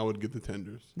filling, I would get the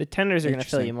tenders. The tenders are gonna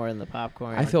fill Interesting. you more than the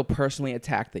popcorn. I feel personally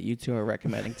attacked that you two are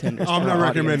recommending tenders. I'm to not our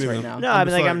audience recommending right them. now. No, I'm I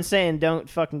mean, just I'm like- saying don't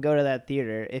fucking go to that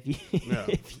theater if you Yeah,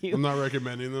 if you I'm not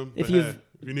recommending them. if But you've- hey,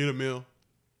 if you need a meal,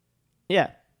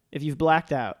 if you've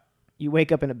blacked out, you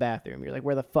wake up in a bathroom, you're like,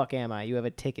 where the fuck am I? You have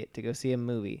a ticket to go see a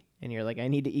movie, and you're like, I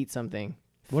need to eat something.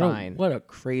 Fine. What a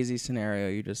crazy scenario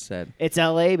you just said. It's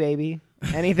LA, baby.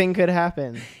 Anything could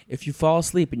happen. If you fall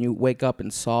asleep and you wake up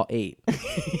in Saw 8,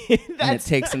 and it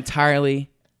takes entirely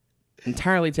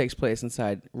takes place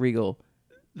inside Regal.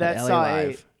 at That's LA Saw Live.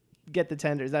 8. Get the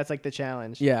tenders. That's like the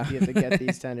challenge. Yeah. You have to get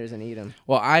these tenders and eat them.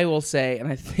 Well, I will say, and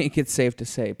I think it's safe to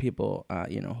say, people,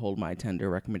 hold my tender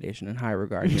recommendation in high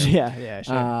regard here. Yeah,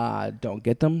 sure. Don't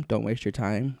get them. Don't waste your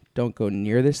time. Don't go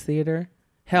near this theater.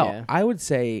 Hell, Yeah. I would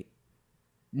say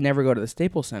never go to the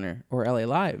Staples Center or LA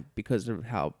Live because of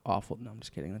how awful. No, I'm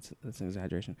just kidding. That's an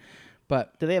exaggeration.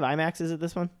 But Do they have IMAXs at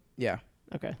this one? yeah,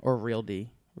 Okay. or Real 3D.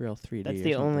 That's or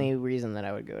the something. only reason that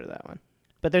I would go to that one.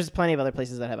 But there's plenty of other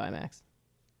places that have IMAX.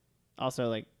 Also,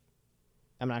 like,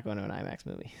 I'm not going to an IMAX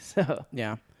movie. So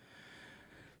Yeah.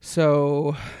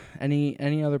 So,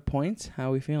 any other points? How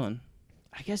are we feeling?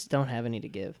 I guess don't have any to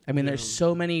give. I mean, there's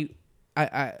so many.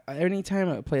 I anytime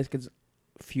a place gets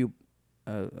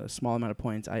a small amount of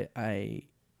points, I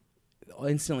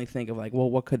instantly think of like, well,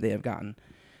 what could they have gotten?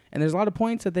 And there's a lot of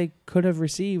points that they could have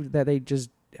received that they just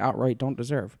outright don't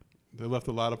deserve. they left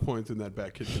a lot of points in that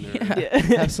back kitchen area.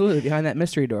 Yeah. Absolutely, behind that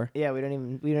mystery door. Yeah, we don't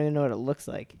even know what it looks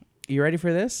like. You ready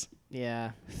for this?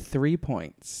 Yeah. 3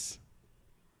 points.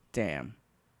 Damn.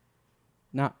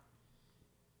 Not.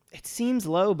 It seems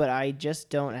low, but I just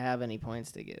don't have any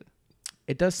points to give.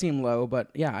 It does seem low, but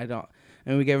yeah, I don't.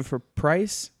 And we gave it for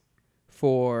price,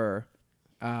 for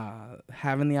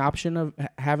having the option of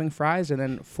having fries, and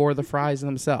then for the fries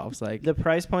themselves. Like, The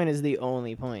price point is the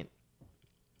only point.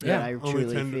 Yeah. that I Only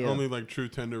truly tender, feel. only like true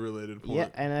tender related point. Yeah,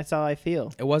 and that's all I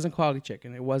feel. It wasn't quality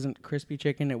chicken. It wasn't crispy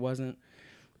chicken. It wasn't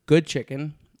good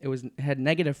chicken. It had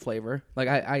negative flavor. Like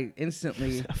I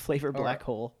instantly, A flavor black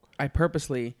hole. I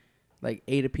purposely like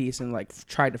ate a piece and like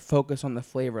tried to focus on the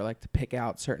flavor, like to pick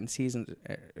out certain seasons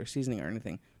or seasoning or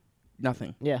anything.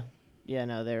 Nothing. Yeah. Yeah,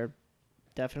 no, they're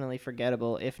definitely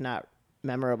forgettable, if not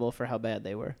memorable for how bad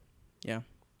they were. Yeah.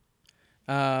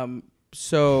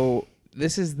 So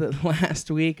this is the last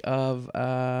week of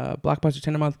Blockbuster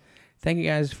Tender Month. Thank you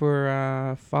guys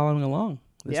for following along.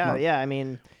 This month. Yeah. I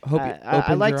mean, Hope it I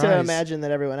opened like your to eyes. imagine that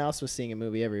everyone else was seeing a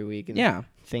movie every week and Yeah.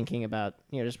 thinking about,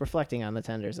 just reflecting on the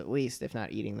tenders at least, if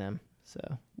not eating them. So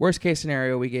Worst case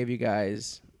scenario, we gave you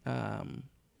guys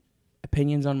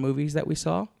opinions on movies that we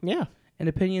saw yeah, and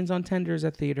opinions on tenders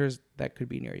at theaters that could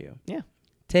be near you. Yeah.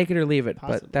 Take it or leave it,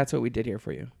 Possible. but that's what we did here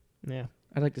for you. yeah,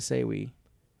 I'd like to say we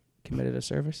committed a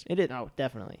service. it did. Oh,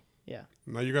 definitely. Yeah,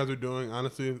 Now you guys are doing,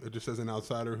 honestly, just as an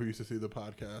outsider who used to see the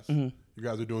podcast, Mm-hmm. you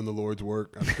guys are doing the Lord's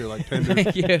work. I feel like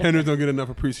tenders, you. tenders don't get enough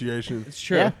appreciation. It's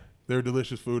true. Yeah. They're a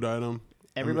delicious food item.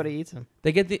 everybody eats them.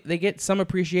 They get some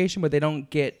appreciation, but they don't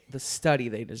get the study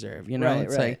they deserve. You know, Right,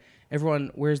 it's right. like everyone,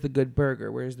 where's the good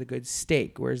burger? Where's the good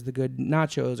steak? Where's the good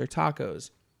nachos or tacos?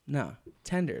 No,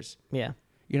 tenders. Yeah,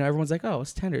 You know, everyone's like, oh,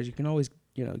 it's tenders. You can always,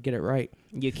 get it right.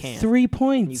 you can't. 3 You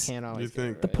points. can't always. You get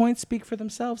think- it The right. points speak for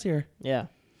themselves here. Yeah.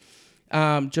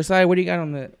 Josiah, what do you got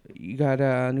on the? You got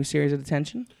a new series of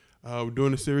Detention? We're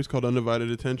doing a series called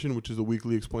Undivided Attention, which is a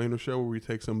weekly explainer show where we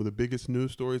take some of the biggest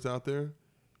news stories out there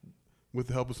with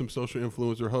the help of some social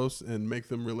influencer hosts and make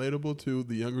them relatable to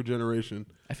the younger generation.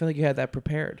 I feel like you had that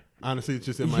prepared. Honestly, it's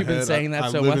just in my You've been head. saying that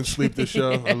I so live and much. sleep the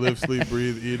show. I live, sleep,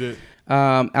 breathe, eat it.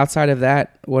 Outside of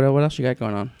that, what else you got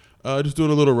going on? Just doing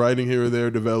a little writing here or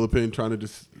there, developing, trying to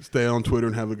just stay on Twitter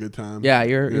and have a good time. Yeah,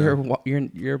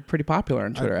 you're pretty popular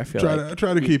on Twitter. I feel like I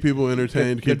try to keep people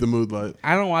entertained, keep good- the mood light.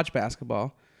 I don't watch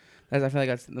basketball. I feel like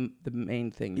that's the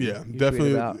main thing. you Yeah, tweet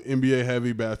definitely about. NBA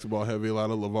heavy, basketball heavy, a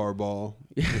lot of LeVar Ball.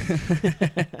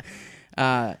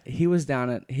 He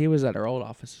was at our old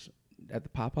office at the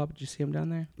pop up. Did you see him down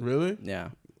there? Really? Yeah.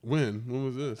 When? When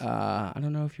was this? I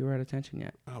don't know if you were at Attention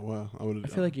yet. Oh wow, I would. I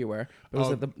feel like you were. It was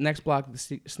Oh. at the next block of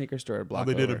the sneaker store block.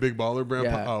 they did over. a big baller brand.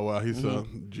 Yeah. Oh wow, he's a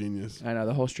Mhm. genius. I know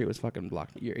the whole street was fucking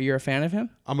blocked. You're a fan of him?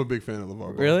 I'm a big fan of LeVar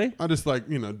Ball. Really? I just like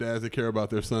dads that care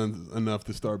about their sons enough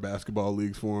to start basketball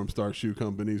leagues for them, start shoe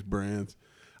companies, brands.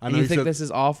 I And know you he think said- this is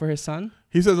all for his son?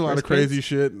 He says a for lot his of crazy kids?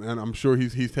 shit, and I'm sure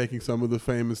he's taking some of the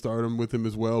fame and stardom with him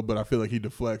as well. But I feel like he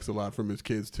deflects a lot from his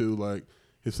kids too. Like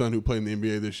his son, who played in the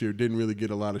NBA this year, didn't really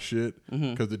get a lot of shit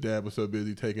because the dad was so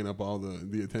busy taking up all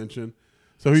the attention.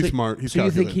 So he's smart. He's so you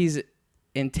think calculated. he's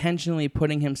intentionally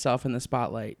putting himself in the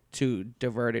spotlight to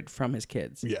divert it from his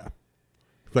kids? Yeah.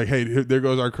 It's like, hey, there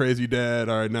goes our crazy dad.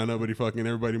 All right, now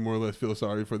everybody more or less feels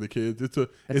sorry for the kids. It's an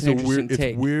weird interesting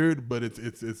take. it's weird, but it's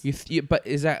But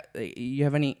is that you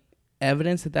have any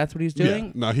evidence that that's what he's doing?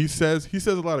 Yeah. No, he says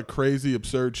a lot of crazy,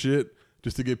 absurd shit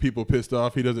just to get people pissed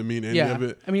off. He doesn't mean any of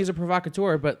it. I mean, he's a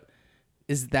provocateur, but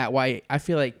is that why? I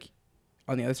feel like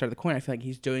on the other side of the coin, I feel like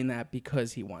he's doing that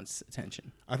because he wants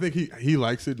attention. I think he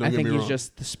likes it. Don't I get think me he's wrong.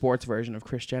 just the sports version of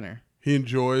Kris Jenner. He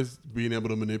enjoys being able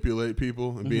to manipulate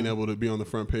people and being Mm-hmm. able to be on the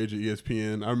front page of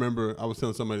ESPN. I remember I was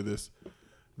telling somebody this,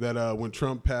 that when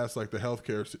Trump passed like the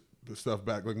healthcare the stuff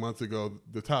back like months ago,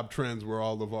 the top trends were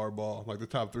all LeVar Ball. Like the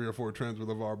top 3 or 4 trends were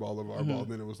LeVar Ball.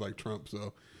 Mm-hmm. Then it was like Trump.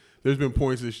 So there's been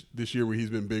points this year where he's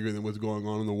been bigger than what's going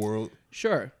on in the world.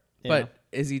 Sure, Yeah. but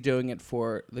is he doing it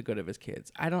for the good of his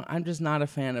kids? I'm just not a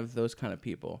fan of those kind of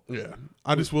people. Yeah.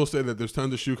 I just will say that there's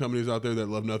tons of shoe companies out there that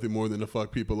love nothing more than to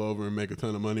fuck people over and make a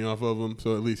ton of money off of them.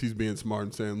 So at least he's being smart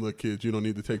and saying, look, kids, you don't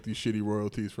need to take these shitty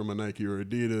royalties from a Nike or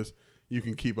Adidas. You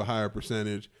can keep a higher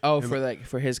percentage. Oh, And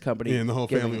for his company. and the whole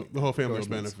giving family will endorsements.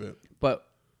 benefit. But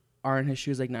aren't his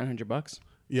shoes like $900?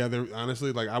 Yeah, they're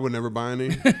honestly like I would never buy any.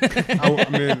 I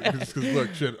mean, because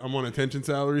look, shit, I'm on attention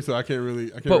salary, so I can't really.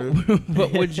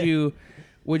 But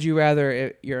would you rather,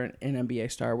 if you're an NBA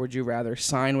star, would you rather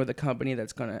sign with a company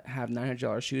that's going to have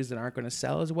 $900 shoes that aren't going to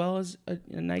sell as well as a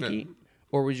Nike, Yeah.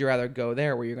 or would you rather go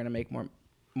there where you're going to make more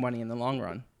money in the long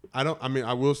run? I don't. I mean,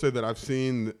 I will say that I've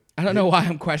seen. I don't know why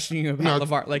I'm questioning you about No,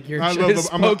 LeVar. Like you're I his love-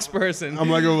 I'm a- spokesperson. I'm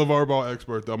like a LeVar Ball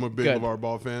expert, though. I'm a big Good. LeVar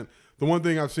Ball fan. The one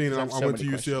thing I've seen, and I I, have so I went to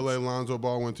many UCLA. questions. Lonzo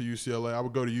Ball went to UCLA. I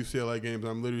would go to UCLA games,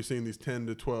 and I'm literally seeing these 10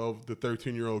 to 12 to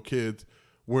 13-year-old kids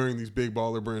wearing these big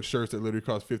baller brand shirts that literally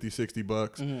cost $50, $60,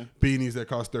 Mm-hmm. beanies that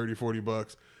cost $30,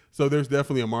 $40. So there's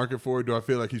definitely a market for it. Do I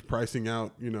feel like he's pricing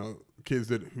out, kids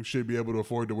who should be able to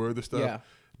afford to wear the stuff? Yeah.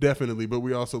 Definitely. But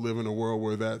we also live in a world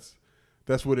where that's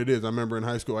that's what it is. I remember in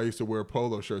high school I used to wear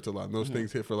polo shirts a lot, and those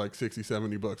things hit for like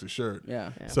 $60-$70 a shirt.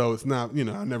 Yeah. So it's not,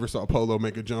 I never saw Polo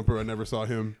make a jumper. I never saw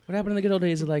him. What happened in the good old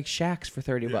days of like Shaqs for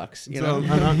 $30? You So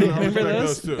know, I remember respect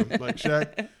those? those too. Like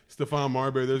Shaq, Stephon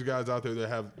Marbury. There's guys out there that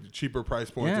have cheaper price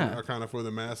points and Yeah. are kind of for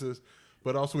the masses.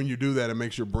 But also when you do that, it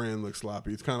makes your brand look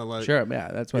sloppy. It's kind of like Sure,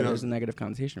 yeah, that's why you know, there's a negative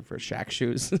connotation for Shaq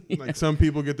shoes. like some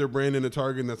people get their brand into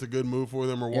Target and that's a good move for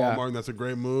them, or Yeah. Walmart and that's a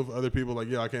great move. Other people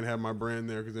like, I can't have my brand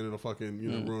there because then it'll fucking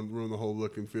ruin the whole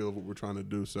look and feel of what we're trying to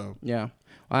do. So Yeah,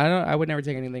 well, I would never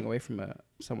take anything away from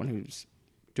someone who's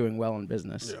doing well in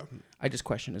business. yeah. I just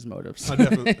question his motives. I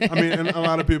definitely. I mean, and a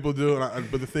lot of people do.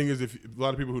 But the thing is, if a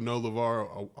lot of people who know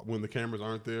LeVar when the cameras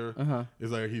aren't there,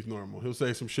 is like he's normal. He'll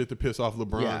say some shit to piss off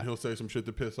LeBron. Yeah. He'll say some shit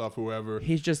to piss off whoever.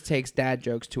 He just takes dad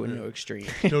jokes to a new extreme.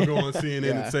 He'll go on CNN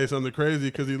Yeah. and say something crazy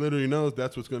because he literally knows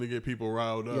that's what's going to get people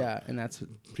riled up. Yeah, and that's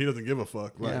He doesn't give a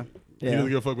fuck. Like Yeah. he Yeah. doesn't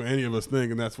give a fuck what any of us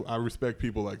think, and that's I respect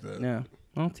people like that. yeah.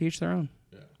 Well, to each their own.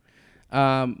 Yeah.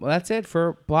 Well, that's it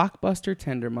for Blockbuster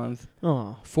Tender Month.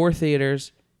 Oh, 4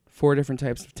 theaters, 4 different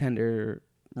types of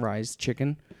tenderized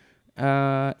chicken.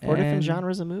 4 different and,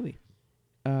 genres of movie.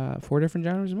 4 different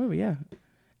genres of movie, yeah.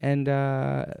 And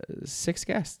 6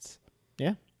 guests.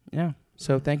 Yeah. Yeah.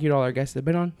 So thank you to all our guests that have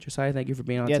been on. Josiah, thank you for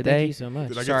being on Yeah, today. thank you so much.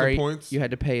 Did I get Sorry, some points? you had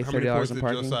to pay How many $30 points in did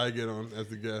parking. Josiah get on as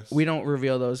the guest? We don't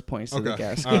reveal those points to the Okay.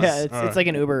 guests. All right. Yeah, it's like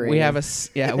an Uber rating. We have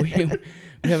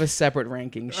we have a separate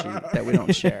ranking sheet that we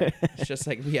don't share. It's just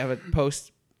like we have a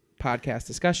post podcast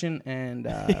discussion and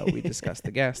we discuss the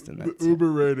guest and The that's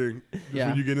Uber rating. Yeah.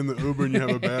 When you get in the Uber and you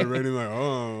have a bad rating, like,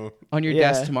 oh. on your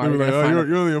Yeah. desk tomorrow. You're You're like, gonna oh, find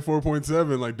you're only a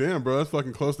 4.7. Like, damn, bro, that's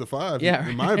fucking close to 5. Yeah.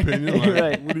 In my opinion. Like,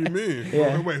 Right. what do you mean?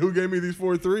 Yeah. Wait, who gave me these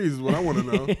 4 threes is what I want to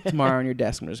know. tomorrow on your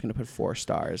desk. I'm just gonna put 4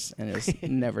 stars and just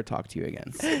never talk to you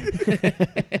again.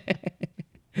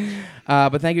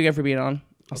 But thank you again for being on.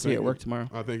 I'll see you at work tomorrow.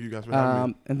 Thank you guys for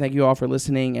having me. And thank you all for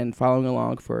listening and following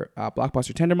along for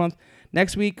Blockbuster Tender Month.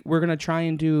 Next week, we're going to try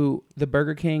and do the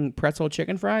Burger King pretzel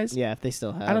chicken fries. Yeah, if they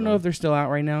still have I don't know them. if they're still out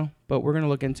right now, but we're going to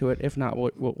look into it. If not,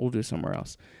 we'll do somewhere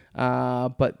else.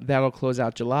 But that'll close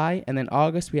out July. And then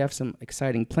August, we have some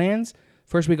exciting plans.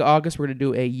 First week of August, we're going to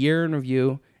do a year in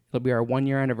review. It'll be our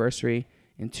 1-year anniversary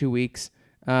in 2 weeks.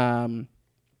 So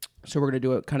we're going to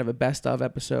do a kind of a best of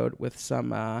episode with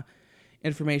some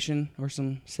information or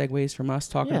some segues from us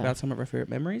talking Yeah. about some of our favorite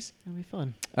memories. That'll be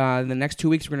fun. In the next 2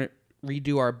 weeks, we're going to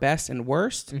redo our best and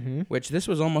worst, Mm-hmm. which this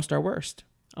was almost our worst.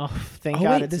 Oh, thank Oh, God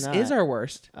wait, it's this not. is our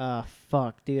worst. Oh,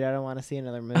 fuck, dude. I don't want to see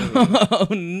another movie. Oh,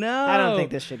 no. I don't think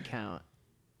this should count.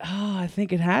 Oh, I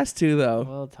think it has to, though.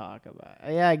 We'll talk about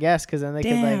it. Yeah, I guess, because then they could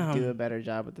Damn. like do a better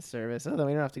job with the service. So then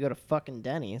we don't have to go to fucking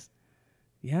Denny's.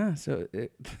 Yeah, so,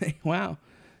 wow.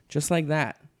 Just like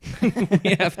that.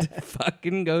 We have to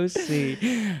fucking go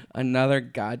see another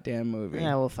goddamn movie.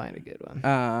 Yeah, we'll find a good one.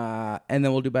 And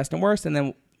then we'll do best and worst, and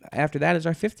then after that is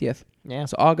our 50th. Yeah.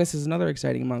 So August is another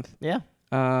exciting month. Yeah.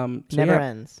 So Never yeah.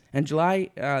 ends. And July,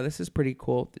 this is pretty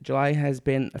cool. July has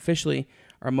been officially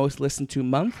our most listened to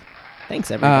month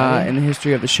Thanks, everybody. in the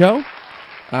history of the show.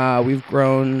 We've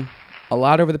grown a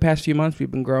lot over the past few months. We've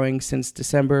been growing since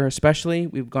December, especially.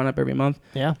 We've gone up every month.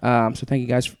 Yeah. So thank you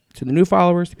guys to the new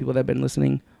followers, the people that have been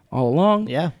listening all along.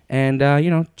 Yeah.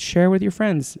 And, share with your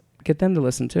friends. Get them to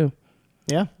listen too.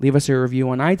 Yeah. Leave us a review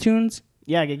on iTunes.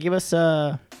 Yeah. Give us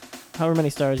however many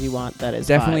stars you want. That is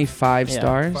Definitely 5 Yeah.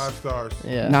 stars. 5 stars.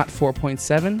 Yeah. Not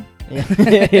 4.7.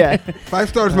 Yeah. Yeah. 5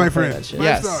 stars, my friend. that shit. 5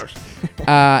 Yes. stars.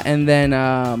 And then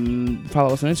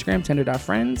follow us on Instagram,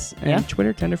 tender.friends, and Yeah.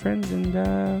 Twitter, tenderfriends.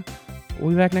 And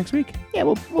we'll be back next week. Yeah.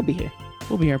 We'll be here.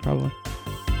 We'll be here probably.